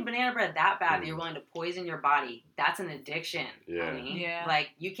you need banana bread that bad that you're willing to poison your body? That's an addiction, honey. Yeah. Like,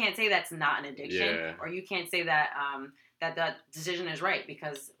 you can't say that's not an addiction, or you can't say that that decision is right,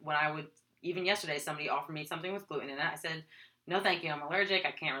 because when even yesterday, somebody offered me something with gluten in it. I said, no, thank you, I'm allergic.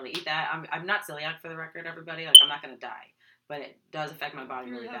 I can't really eat that. I'm not celiac, for the record, everybody. Like, I'm not going to die. But it does affect my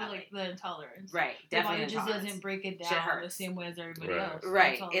body really badly. Like the intolerance. Right, definitely. It just doesn't break it down the same way as everybody else.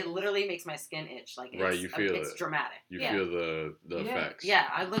 Right, it literally makes my skin itch. Like you feel it's dramatic. You feel the effects. Yeah,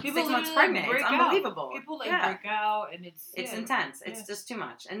 I look 6 months pregnant. It's unbelievable. People break out, and it's intense. It's just too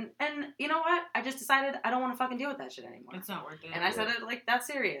much. And you know what? I just decided I don't want to fucking deal with that shit anymore. It's not worth it. And I said it like that's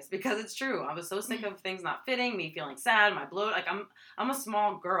serious, because it's true. I was so sick of things not fitting, me feeling sad, my bloat. Like I'm a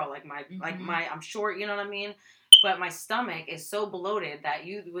small girl. Like I'm short. You know what I mean? But my stomach is so bloated that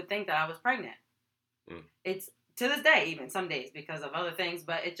you would think that I was pregnant. It's to this day, even some days, because of other things.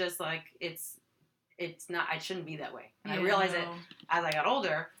 But it just like it's not. I shouldn't be that way. And I realized it as I got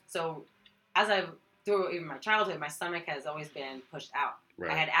older. So as through even my childhood, my stomach has always been pushed out.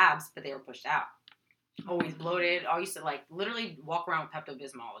 Right. I had abs, but they were pushed out. Always bloated. I used to like literally walk around with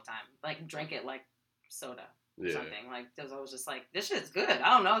Pepto-Bismol all the time, like drink it like soda. Something like I was just like, this shit's good. I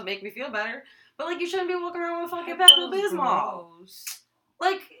don't know, it's making me feel better. But like, you shouldn't be walking around with fucking Pepto-Bismol.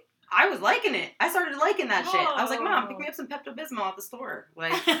 Like, I was liking it. I started liking that shit. I was like, Mom, pick me up some Pepto-Bismol at the store,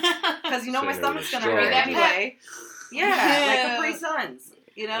 like, because my stomach's gonna hurt anyway. Yeah, like Capri Suns.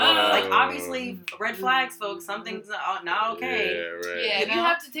 Like obviously red flags, folks. Something's not okay. Yeah, right. Yeah, you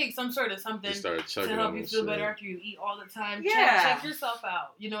have to take some sort of something to help you feel better after you eat all the time. Yeah, check yourself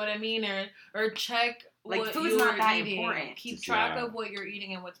out. You know what I mean, or check. Like what food's not that eating. Important. Keep track of what you're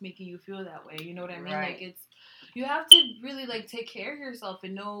eating and what's making you feel that way. You know what I mean? Right. Like you have to really like take care of yourself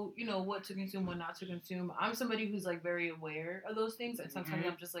and know what to consume, what not to consume. I'm somebody who's like very aware of those things, and sometimes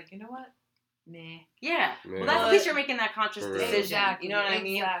I'm just like, you know what? Nah. Yeah. Well, that's at least you're making that conscious decision. Exactly. You know what I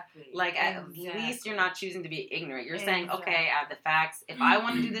mean? Exactly. Like, at least you're not choosing to be ignorant. You're saying, okay, I have the facts. If I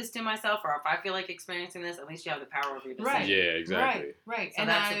want to do this to myself, or if I feel like experiencing this, at least you have the power over your decision. Right. Yeah, exactly. Right. So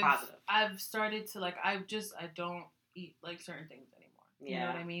that's a positive. I've started to, like, I don't eat, like, certain things anymore. You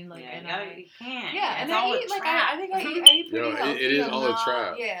know what I mean? Like, and you can't. Yeah, and I eat, like, I think I eat pretty healthy. It is all a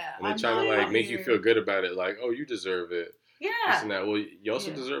trap. Yeah. And they're trying to, like, make you feel good about it. Like, oh, you deserve it. Yeah. That. Well, you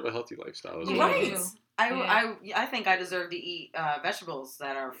also deserve a healthy lifestyle as well. Right. I think I deserve to eat vegetables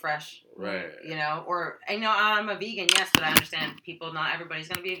that are fresh. Right. Or I'm a vegan, yes, but I understand not everybody's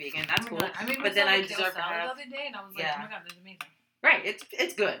going to be a vegan. That's cool. But then I deserve to have. The other day, and I was like, oh my god, this is amazing. Right.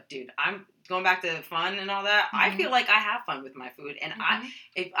 It's good, dude. I'm going back to fun and all that. I feel like I have fun with my food, and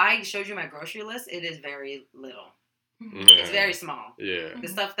if I showed you my grocery list, it is very little. Yeah. It's very small. Yeah. The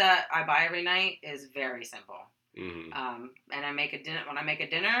stuff that I buy every night is very simple. Mm-hmm. And I make a dinner. When I make a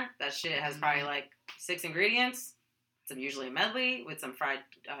dinner, that shit has probably like 6 ingredients. It's usually a medley with some fried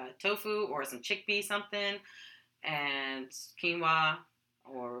tofu or some chickpea something, and quinoa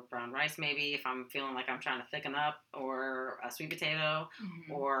or brown rice maybe if I'm feeling like I'm trying to thicken up, or a sweet potato,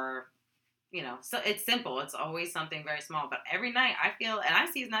 or so it's simple. It's always something very small. But every night I feel, and I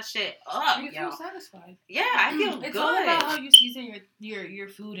season that shit up. You feel satisfied. Yeah, I feel good. It's all about how you season your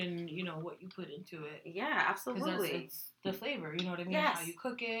food and, what you put into it. Yeah, absolutely. It's the flavor, you know what I mean? Yes. How you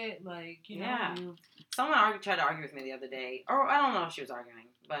cook it, Someone tried to argue with me the other day, or I don't know if she was arguing,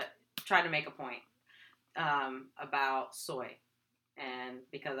 but tried to make a point about soy. And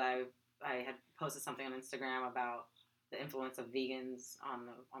because I had posted something on Instagram about the influence of vegans on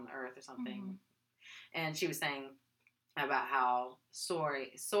the earth or something. Mm-hmm. And she was saying about how soy,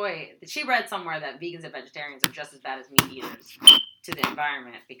 she read somewhere that vegans and vegetarians are just as bad as meat eaters to the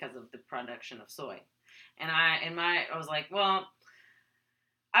environment because of the production of soy. And I was like, well,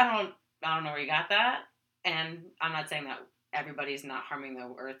 I don't know where you got that. And I'm not saying that everybody's not harming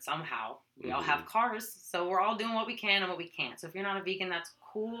the earth somehow. We all have cars, so we're all doing what we can and what we can't. So if you're not a vegan, that's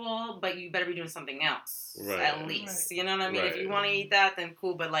cool, but you better be doing something else, at least. Right. You know what I mean? Right. If you want to eat that, then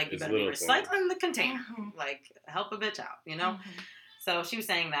cool, but you better be recycling the container. Help a bitch out, Mm-hmm. So she was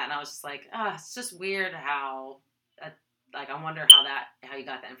saying that, and I was just like, it's just weird how, I wonder how you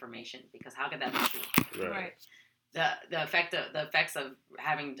got that information, because how could that be true? Right. The effects of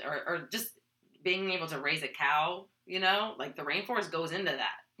having, or just being able to raise a cow, the rainforest goes into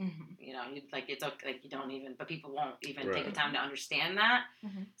that. Mm-hmm. You don't even, but people won't even take the time to understand that.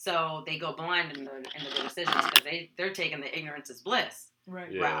 Mm-hmm. So they go blind in their decisions because they're taking the ignorance is bliss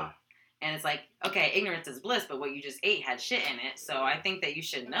route. And it's like, okay, ignorance is bliss, but what you just ate had shit in it. So I think that you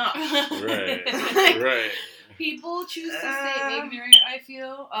should know. Right. People choose to stay ignorant, I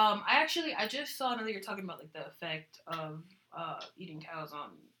feel. I just saw another, you're talking about the effect of eating cows on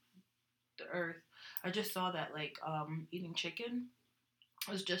the earth. I just saw that eating chicken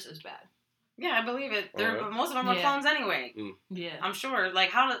was just as bad. Yeah, I believe it. Most of them are clones anyway. Mm. Yeah, I'm sure.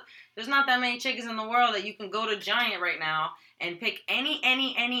 There's not that many chickens in the world that you can go to Giant right now and pick any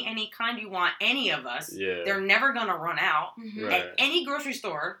kind you want. Any of us. Yeah. They're never gonna run out at any grocery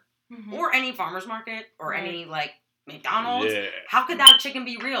store or any farmer's market or any McDonald's. Yeah. How could that chicken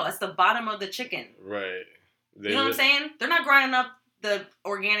be real? That's the bottom of the chicken. Right. You know what I'm saying? They're not grinding up the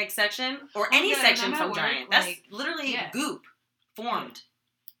organic section or any section from Giant. That's literally goop formed.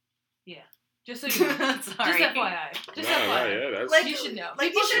 Yeah. Just so you know. Sorry. Just FYI. FYI. You should know.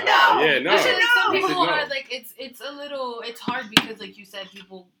 You should know. Yeah, no. Some people are it's hard because you said,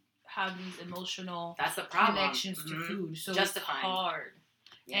 people have these emotional connections to food. So it's hard.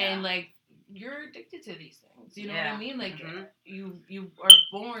 Yeah. And you're addicted to these things. You know what I mean? You are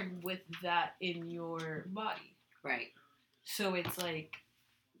born with that in your body. Right. So it's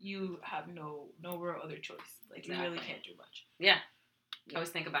you have no real other choice. You really can't do much. Yeah. I always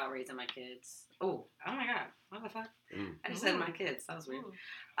think about raising my kids. Oh my God. What the fuck? I just said my kids. That was weird.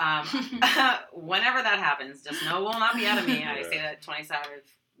 Whenever that happens, just know it will not be out of me. I say that 27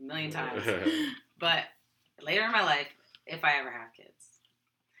 million times. But later in my life, if I ever have kids,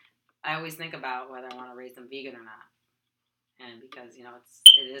 I always think about whether I want to raise them vegan or not. And because,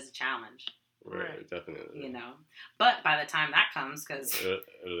 it is a challenge. Right, definitely. But by the time that comes, because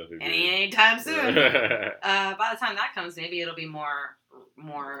anytime soon, by the time that comes, maybe it'll be more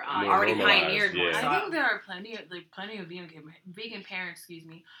already pioneered. Yeah. I think there are plenty of vegan parents,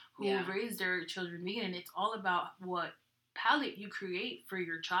 who raise their children vegan, and it's all about what palate you create for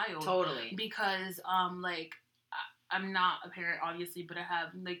your child. Totally. Because I'm not a parent, obviously, but I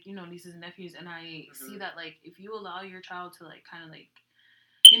have nieces and nephews, and I see that if you allow your child to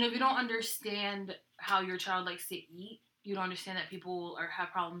if you don't understand how your child likes to eat, you don't understand that people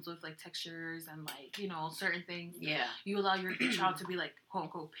have problems with textures and certain things. Yeah. You allow your child to be quote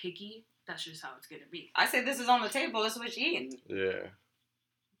unquote picky. That's just how it's gonna be. I say this is on the table. This is what you're eating. Yeah.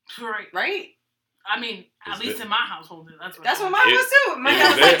 Right. I mean, at least in my household, that's what mine was too. My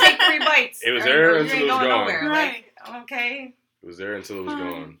house take 3 bites. It was there until it was gone. Nowhere. Right. Okay. It was there until it was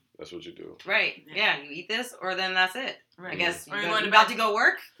gone. That's what you do. Right. Yeah. You eat this, or then that's it. Right. I guess you're about to go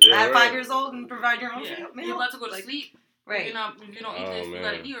work at 5 years old and provide your own meal. You're about to go to sleep. Right. If you don't eat this, you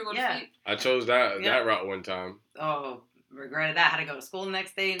gotta eat or go to sleep. I chose that route one time. Oh, regretted that. Had to go to school the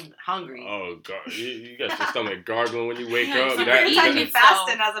next day and hungry. Oh God, you got your stomach gargling when you wake up. Every time you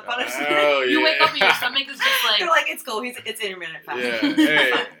fasting as a punishment. You wake up and your stomach is just They're it's cool. It's intermittent fasting. Yeah.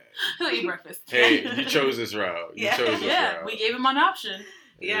 Hey. He'll eat breakfast. Hey, you chose this route. You chose this route. We gave him an option.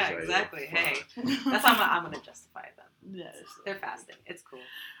 Yeah, exactly. Hey, that's how I'm gonna justify them. Yes, they're fasting. It's cool.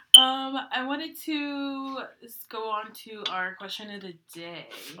 I wanted to go on to our question of the day.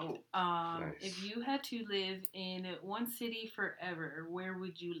 Oh, nice. If you had to live in one city forever, where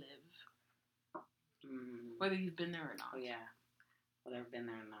would you live? Whether you've been there or not. Oh yeah, whether I've been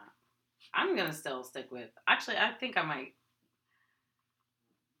there or not. I'm gonna still stick with. Actually, I think I might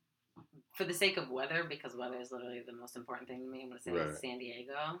for the sake of weather, because weather is literally the most important thing to me, I'm going to say San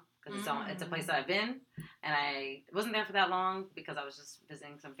Diego. Because it's a place that I've been, and I wasn't there for that long because I was just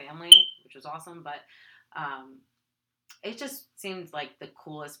visiting some family, which was awesome. But it just seemed like the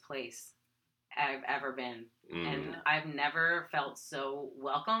coolest place I've ever been. And I've never felt so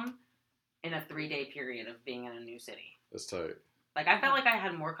welcome in a 3-day period of being in a new city. That's tight. Like, I felt like I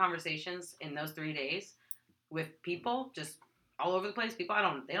had more conversations in those 3 days with people just all over the place. People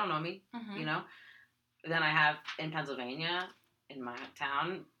they don't know me, you know, than I have in Pennsylvania, in my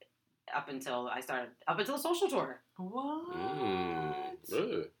town, up until the social tour. What?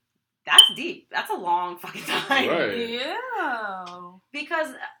 Really? That's deep. That's a long fucking time. Right. Yeah.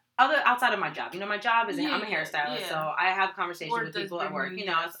 Because outside of my job, you know, my job is I'm a hairstylist, so I have conversations with people at work. You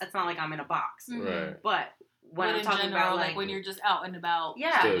know, it's not like I'm in a box. Right. But when I'm talking about like when you're just out and about,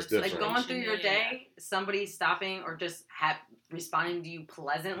 like going through your day, somebody stopping or just responding to you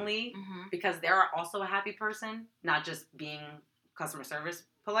pleasantly, because they're also a happy person, not just being customer service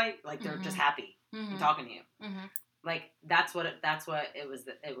polite. Like they're just happy and talking to you. Like that's what it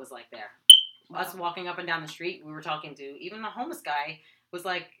was like there. Us walking up and down the street, we were talking to even the homeless guy was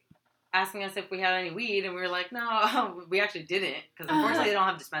like asking us if we had any weed, and we were like, no, we actually didn't, because unfortunately they don't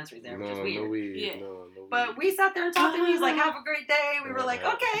have dispensaries there, which is weird. No weed. Yeah. No weed. But we sat there and talked to him. He's like, have a great day. We were like,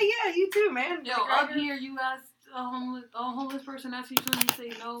 okay, yeah, you too, man. Yo, like, up here, you asked a homeless person ask you something,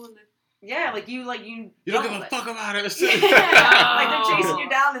 you say no, and yeah, you don't give a fuck about it. Yeah. Like they're chasing you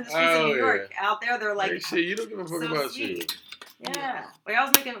down in the streets of New York. Yeah. Out there, they're like, shit, you don't give a fuck about sweet. Yeah.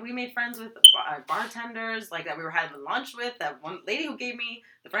 We made friends with bartenders, like that we were having lunch with. That one lady who gave me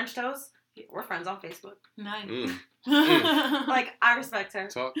the French toast. We're friends on Facebook. Nice. Like, I respect her.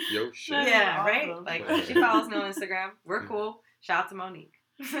 Talk your shit. Yeah, awesome. Right? Like, she follows me on Instagram. We're cool. Shout out to Monique.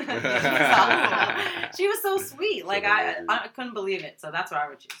 She was so sweet. Like, I couldn't believe it. So that's what I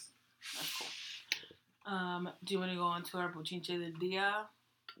would choose. That's cool. Do you want to go on to our Bochinche del Dia?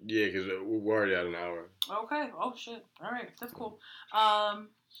 Yeah, because we're already at an hour. Okay. Oh, shit. All right. That's cool.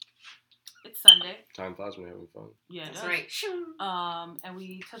 It's Sunday. Time flies when you're having fun. Yeah, that's right. And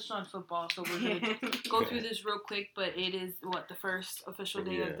we touched on football, so we're going to go through this real quick, but it is, the first official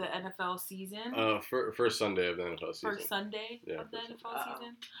day of the NFL season? First Sunday of the NFL season. First Sunday of the NFL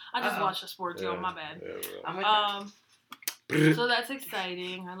season? I just watched the sports, my bad. Yeah, so that's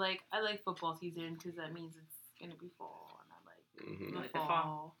exciting. I like football season because that means it's going to be fall, and I like the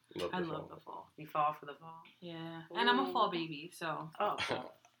fall. I love the fall. You fall for the fall? Yeah. Ooh. And I'm a fall baby, so. Oh.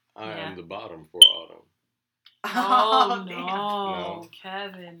 I am the bottom for autumn. Oh, no.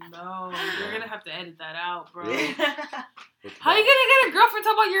 Kevin, no. You're going to have to edit that out, bro. How you going to get a girlfriend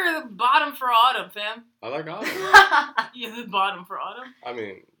talking about you're the bottom for autumn, fam? I like autumn. You're the bottom for autumn? I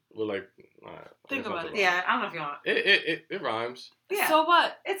mean, we're like... Think about it. Yeah, I don't know if you want... It rhymes. Yeah. So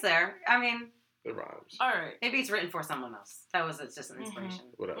what? It's there. I mean... It rhymes. All right. Maybe it's written for someone else. It's just an inspiration.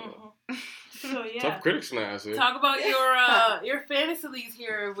 Whatever. So yeah. Tough critics now, I see. Talk about your fantasy leagues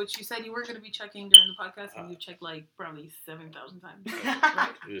here, which you said you were going to be checking during the podcast, and you checked like probably 7,000 times. Right?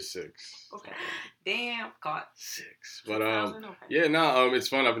 It was 6. Okay. Damn, caught 6. But it's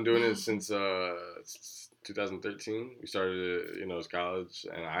fun. I've been doing it since 2013. We started it, as college,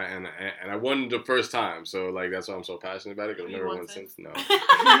 and I won the first time. So like that's why I'm so passionate about it. Because I've never won since. No,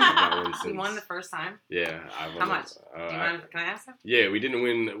 I've not won since. You won the first time? Yeah, I won. How much? Do you mind? Can I ask that? Yeah, we didn't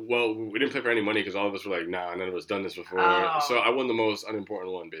win. Well, we didn't play for any money because all of us were like, nah, none of us done this before. Oh. So I won the most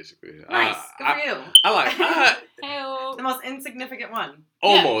unimportant one, basically. Nice, good for you. I like the most insignificant one.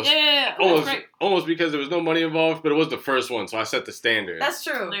 Almost. Yeah. Almost because there was no money involved, but it was the first one, so I set the standard. That's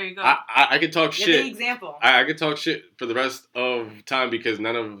true. There you go. I could talk shit. You're the example. I could talk shit for the rest of time because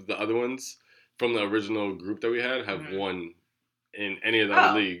none of the other ones from the original group that we had have won in any of the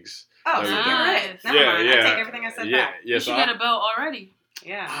other leagues. Oh, so you're right. Never mind. I take everything I said back. Yeah, you should get a belt already.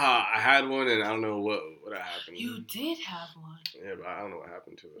 Yeah. I had one, and I don't know what happened. You did have one. Yeah, but I don't know what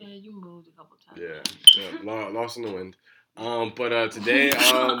happened to it. Yeah, you moved a couple times. Yeah, lost in the wind. But today,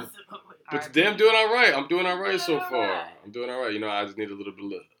 today I'm doing all right. I'm doing all right so far. I'm doing all right. I just need a little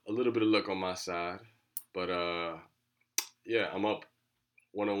bit of luck on my side. But yeah, I'm up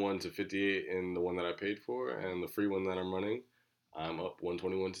 101 to 58 in the one that I paid for, and the free one that I'm running, I'm up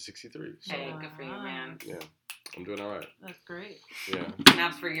 121 to 63. So, hey, good for you, man. Yeah, I'm doing all right. That's great. Yeah.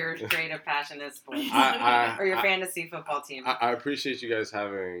 Snaps for your creative passion in sports, or your fantasy football team. I appreciate you guys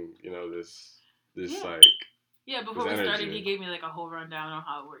having this like. Yeah, before we started, he gave me like a whole rundown on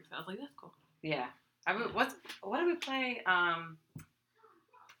how it works. I was like, that's cool. Yeah. I mean, what did we play?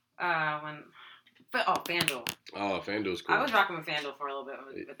 FanDuel. Oh, FanDuel's cool. I was rocking with FanDuel for a little bit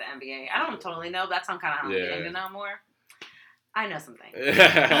with the NBA. I don't totally know, but that's kind of how I'm getting to know more. I know some things.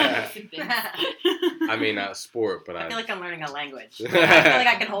 I mean, not sport, but I feel like I'm learning a language. I feel like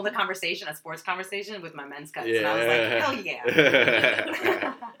I can hold a sports conversation with my men's cuts. Yeah. And I was like, hell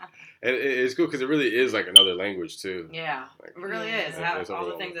yeah. And it's cool because it really is like another language too. Yeah, like, it really is. All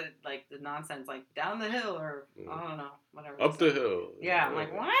the things that, like, the nonsense, like, down the hill or, I don't know, whatever. Up the hill. Yeah, I'm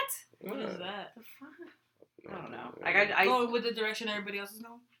like, what? What is that? The fuck? I don't know. Like, I going with the direction everybody else is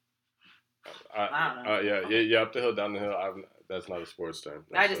going? I don't know. Yeah, up the hill, down the hill. That's not a sports term.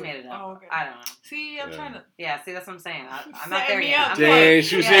 I just made it up. Oh, okay. I don't know. See, I'm trying to. Yeah, see, that's what I'm saying. I'm not there yet. Up. Dang,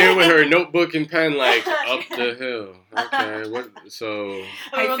 she was here with her notebook and pen, like, up the hill. Okay, what? So.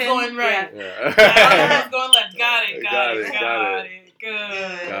 Everyone's going right. Yeah. Everyone's going left. Got it.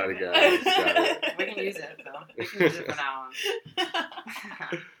 Good. Got it. We can use it, though. We can use it from now on.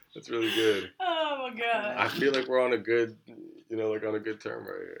 That's really good. Oh, my God. I feel like we're on a good, on a good term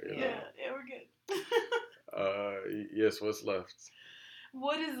right here. Yeah, we're good. Yes, what's left?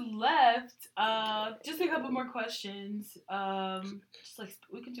 What is left? Just a couple more questions. Just like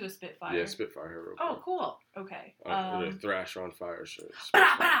we can do a Spitfire. Yeah, Spitfire. Real quick. Oh, cool. Okay. The Thrasher on Fire shirt.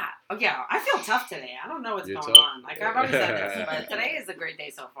 Oh yeah, I feel tough today. I don't know what's going on. Like I've already said this, but today is a great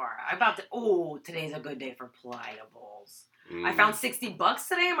day so far. Today's a good day for pliables. I found $60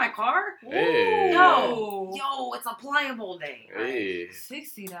 today in my car. Hey. Yo, it's a pliable day. Hey.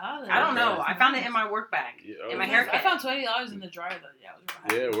 $60. I don't know. I found it in my work bag. In my haircut. I found $20 in the dryer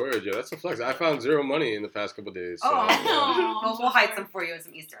though. Yeah, word. Yeah, that's a flex. I found zero money in the past couple days. So. Well, we'll hide some for you with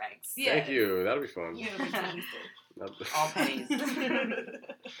some Easter eggs. Yeah. Thank you. That'll be fun. All pennies.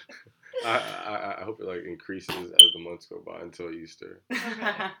 I hope it like increases as the months go by until Easter.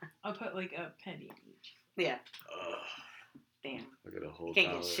 Okay. I'll put like a penny each. Yeah. Damn. Look at a whole. You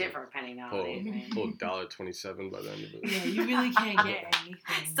can't get shit for a penny nowadays, man. Whole $1.27 by the end of it. Yeah, you really can't get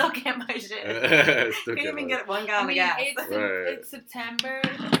anything. Still can't buy shit. Can't even get one gallon of gas. It's September,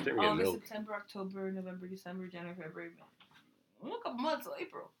 August, September, October, November, December, January, February. A couple months till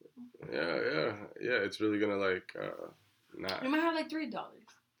April. Yeah. It's really gonna like not. You might have like $3.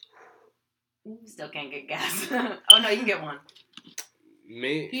 Still can't get gas. Oh no, you can get one.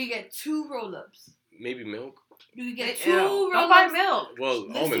 You can get 2 roll-ups. Maybe milk. You can get 2 roll-ups. Don't buy milk. Well,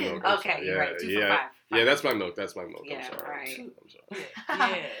 almond milk. Okay, you're right. 2 for $5. Yeah, that's my milk. Yeah, I'm sorry. Right. I'm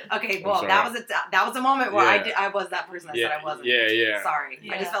sorry. Yeah. Okay, well, that was a moment where I was that person that said I wasn't. Yeah. Sorry.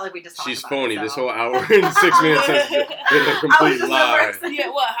 I just felt like we just talked She's about phony. it, so. This whole hour and 6 minutes has been a complete lie. Yeah,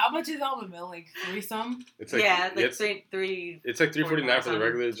 what? How much is almond milk? Like 3 some? It's like, three. It's like $3.49 for the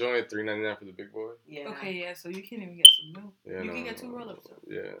regular joint, $3.99 for the big boy. Yeah. Okay, yeah. So you can't even get some milk. Yeah, you can get 2 roll-ups. Though.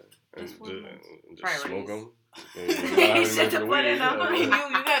 Yeah, and just smoke them. You should have put it up.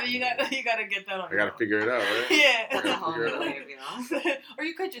 You gotta get that on. I gotta figure it out, right? Yeah. That's a whole new way, you know. Or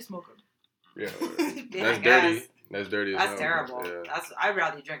you could just smoke them. Yeah. That's dirty. That's dirty. That's terrible. Yeah. I'd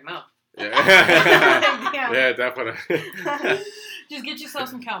rather you drink milk. Yeah. Yeah, definitely. Just get yourself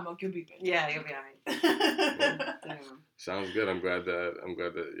some cow milk. You'll be good. Yeah, you'll be alright. Sounds good. I'm glad that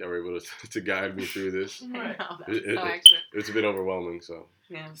y'all were able to guide me through this. Right. It's a bit overwhelming, so.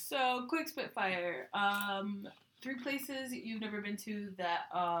 Yeah. So, quick Spitfire. 3 places you've never been to that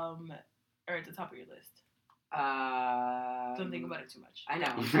are at the top of your list. Don't think about it too much. I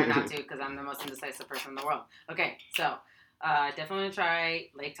know. I'm trying not to because I'm the most indecisive person in the world. Okay, so definitely want to try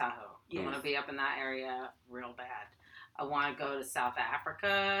Lake Tahoe. I want to be up in that area real bad. I want to go to South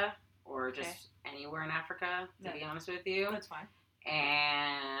Africa or just anywhere in Africa, to be honest with you. That's fine.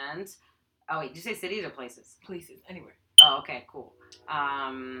 And, did you say cities or places? Places, anywhere. Oh, okay, cool.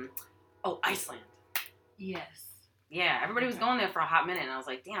 Iceland. Yes. Yeah, everybody was going there for a hot minute, and I was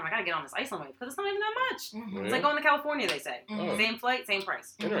like, damn, I gotta get on this Iceland wave, because it's not even that much. Mm-hmm. It's like going to California, they say. Mm-hmm. Same flight, same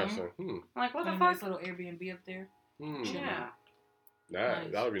price. Interesting. I'm like, what the fuck? Nice little Airbnb up there. Yeah.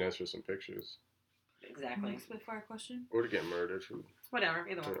 That would be nice for some pictures. Exactly. Next Spitfire question? Or to get murdered. Whatever,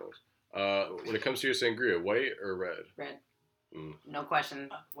 either one. When it comes to your sangria, white or red? Red. No question.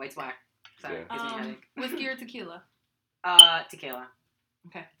 White's black. Sorry, gives me a headache. Whiskey or tequila? Tequila.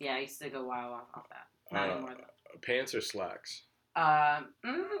 Okay. Yeah, I used to go wild off that. Not anymore, though. Pants or slacks? Are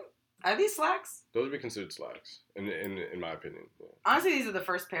these slacks? Those would be considered slacks, in my opinion. Yeah. Honestly, these are the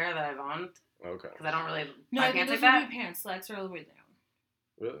first pair that I've owned. Okay. Because I don't really buy pants those like that. would be pants. Slacks are all the way down.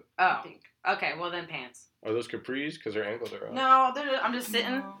 Really? Oh. Okay, well then pants. Are those capris? Because their ankles are up. No, I'm just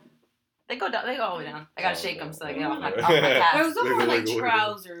sitting. No. They go down. They go all the way down. I gotta shake them so they get off my Those calves. are more like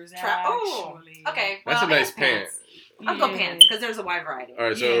trousers, actually. Okay. Well, That's a nice pant. I'll go pants because there's a wide variety. All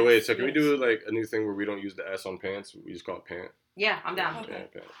right, so wait, so can we do like a new thing where we don't use the S on pants? We just call it pant. Yeah, I'm down. Okay.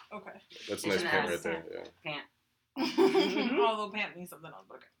 Pant. Okay. That's a nice pant right there. Yeah. Pant. Although pant means something else.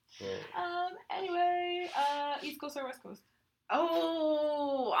 Okay. Yeah. Anyway, East Coast or West Coast?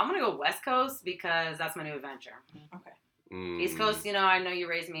 Oh, I'm going to go West Coast because that's my new adventure. Okay. East Coast, I know you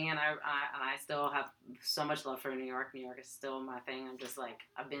raised me, and I still have so much love for New York. New York is still my thing. I'm just like,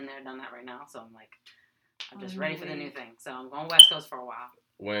 I've been there, done that right now, so I'm just ready for the new thing. So I'm going West Coast for a while.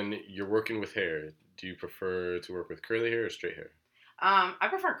 When you're working with hair, do you prefer to work with curly hair or straight hair? I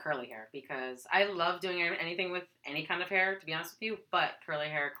prefer curly hair because I love doing anything with any kind of hair, to be honest with you. But curly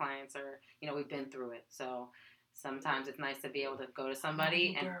hair clients are, we've been through it, so. Sometimes it's nice to be able to go to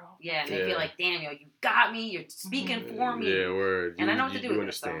somebody and they feel like, damn, you got me. You're speaking for me. Yeah, word. And I know what to do with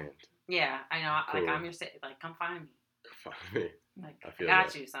understand. it. So. Yeah, I know. Cool. Like I'm your come find me. Come find me. Like I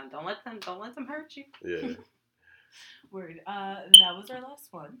got you, son. Don't let them hurt you. Yeah. Word. That was our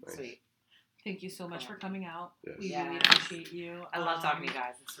last one. Nice. Sweet. Thank you so much for coming out. Yes. We really appreciate you. I love talking to you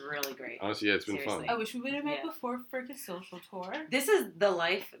guys. It's really great. Honestly, it's been fun. I wish we would have met before freaking social tour. This is the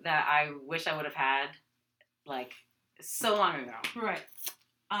life that I wish I would have had, so long ago. Right.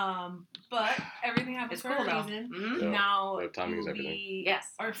 But everything happens for a reason. Mm-hmm. Yeah. Now timing is everything.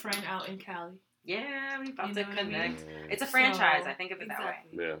 Our friend out in Cali. Yeah, we about to connect. I mean? It's a franchise. I think of it that way.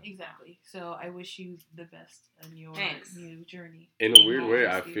 Yeah. Exactly. So I wish you the best in your new journey. In a weird way,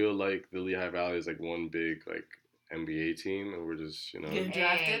 I feel like the Lehigh Valley is like one big NBA team, and we're just getting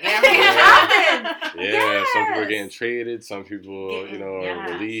drafted. Yeah, some people are getting traded, some people are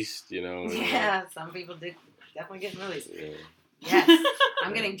released. Yeah, some people definitely getting released. Yeah. Yes,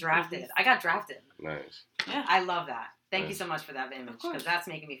 I'm getting drafted. I got drafted. Nice. Yeah, I love that. Thank you so much for that image, because that's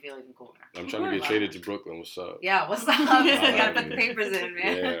making me feel even cooler. I'm trying to get traded to Brooklyn. What's up? Yeah, what's up? You gotta put the papers in,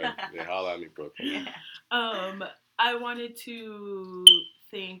 man. Yeah, holla at me, Brooklyn. Yeah. I wanted to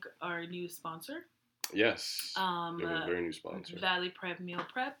thank our new sponsor. Yes. They have a very new sponsor. Valley Prep Meal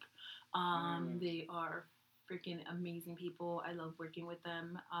Prep. They are freaking amazing people. I love working with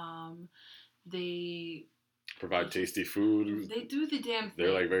them. They provide tasty food. They do the damn thing.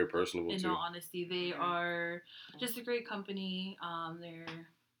 They're very personable in too. all honesty, they are just a great company.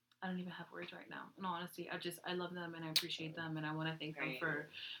 I don't even have words right now. In all honesty, I love them and I appreciate them, and I want to thank them for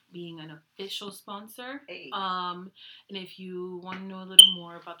being an official sponsor. Hey. And if you want to know a little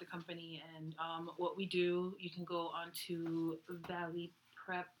more about the company and what we do, you can go on to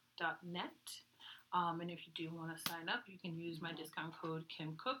valleyprep.net. And if you do want to sign up, you can use my discount code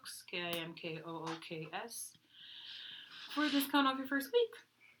KIMCOOKS, KIMKOOKS, for a discount off your first week.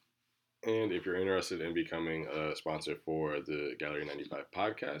 And if you're interested in becoming a sponsor for the Gallery 95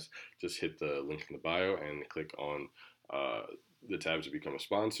 podcast, just hit the link in the bio and click on the tab to become a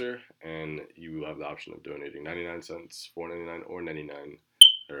sponsor, and you will have the option of donating 99 cents, $4.99, or 99,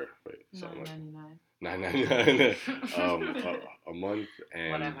 or wait, something $9.99 a month,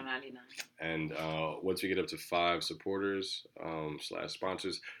 and whatever 99. And once we get up to 5 supporters /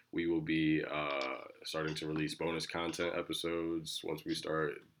 sponsors, we will be starting to release bonus content episodes. Once we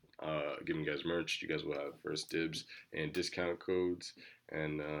start giving you guys merch, you guys will have first dibs and discount codes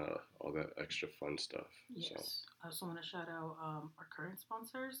and all that extra fun stuff. Yes. So. I also want to shout out our current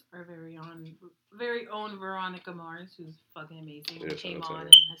sponsors, our very own Veronica Mars, who's fucking amazing. Yeah, came on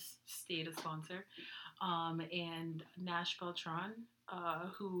and has stayed a sponsor. And Nash Beltran,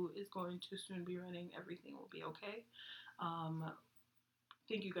 who is going to soon be running Everything Will Be Okay.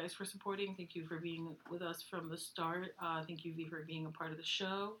 Thank you guys for supporting. Thank you for being with us from the start. Thank you, V, for being a part of the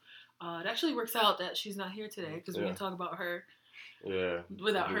show. It actually works out that she's not here today because we can talk about her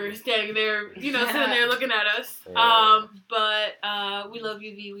without her standing there, sitting there looking at us. But we love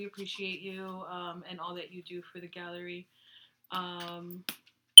you, V. We appreciate you and all that you do for the gallery.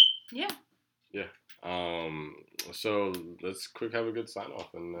 Yeah. So let's have a good sign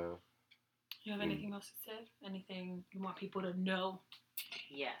off. And you have anything else to say? Anything you want people to know?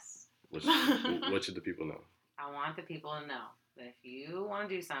 Yes. What should the people know? I want the people to know that if you want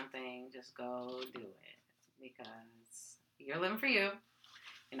to do something, just go do it. Because you're living for you.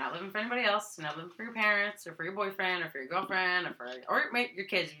 You're not living for anybody else. You're not living for your parents or for your boyfriend or for your girlfriend or your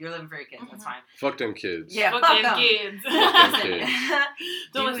kids. You're living for your kids. That's fine. Fuck them kids. Yeah, fuck them kids. Fuck them kids.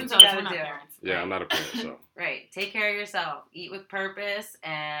 Don't listen to us. We're not parents. Yeah, right? I'm not a parent, so. Right. Take care of yourself. Eat with purpose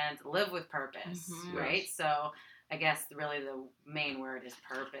and live with purpose. Mm-hmm. Right? Yes. So I guess really the main word is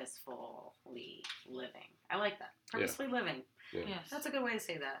purposefully living. I like that. Purposefully living. Yeah. Yes. That's a good way to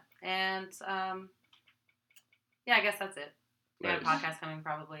say that. And I guess that's it. We have a podcast coming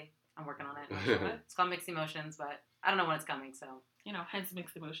probably. I'm working on it. It's called Mixed Emotions, but I don't know when it's coming, so. Hence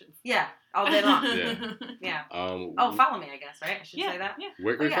Mixed Emotions. Yeah, all day long. Yeah. Follow me, I guess, right? I should say that? Yeah.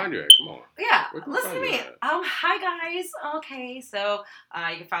 Where can we find you at? Come on. Yeah, listen to me. Hi, guys. Okay, so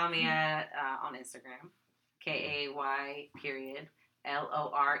you can follow me at on Instagram, KAY_LOREN_.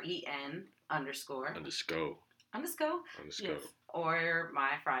 Yes. Or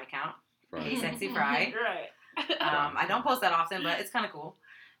my Fry account. Hey, Sexy Fry. Right. I don't post that often, but it's kind of cool.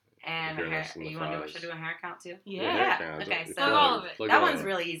 And you want to should I do a hair count too? Yeah. Okay. So all of it. That one's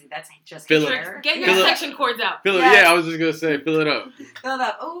really easy. That's just hair. Get your section cords out. Yeah, I was just gonna say, fill it up. Fill it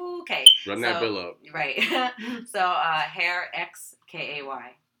up. Ooh, okay. Run that bill up. Right. So hair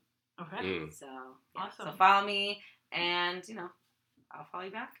XKAY. Okay. So awesome. So follow me, and I'll follow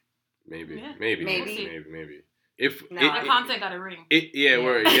you back. Maybe. If the content got a ring.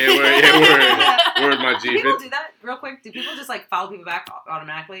 Word, my G. Do people do that real quick? Do people just like follow people back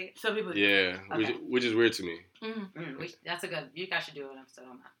automatically? Some people do. Yeah, okay. which is weird to me. That's a good. You guys should do an episode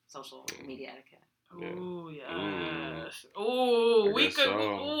on that social media etiquette. Oh yes. Oh, we could.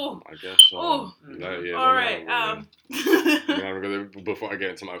 So. I guess so. Oh. All right. Before I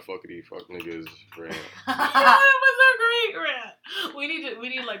get into my fuckity fuck niggas rant. That was a great rant. We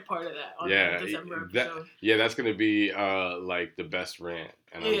need like part of that on the December episode. That's gonna be like the best rant,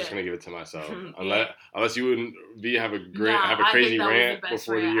 and I'm just gonna give it to myself. Unless you wouldn't have a crazy rant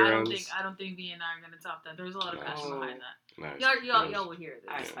before the year ends. I don't think V and I are gonna top that. There's a lot of passion behind that. Nice. Y'all will hear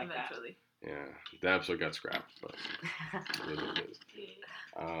this eventually. Yeah, that episode got scrapped, but it is what it is.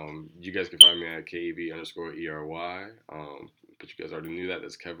 You guys can find me at KEV_ERY. But you guys already knew that.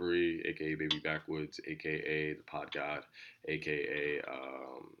 That's Kevery, aka Baby Backwoods, aka the Pod God, aka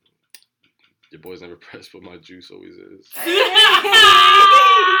your boy's never pressed, but my juice always is.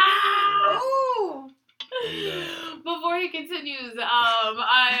 Before he continues,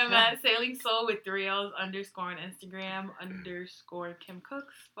 I am at Sailing Soul with 3 L's _ on Instagram _ Kim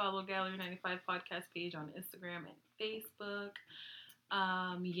Cooks. Follow Gallery 95 podcast page on Instagram and Facebook.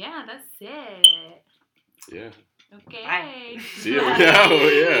 That's it. Yeah. Okay. Bye. See you.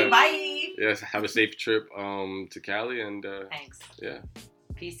 Yeah. Bye. Yes. Have a safe trip to Cali and thanks. Yeah.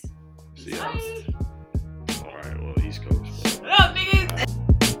 Peace. See ya. Bye. All right. Well, East Coast. What up, niggas?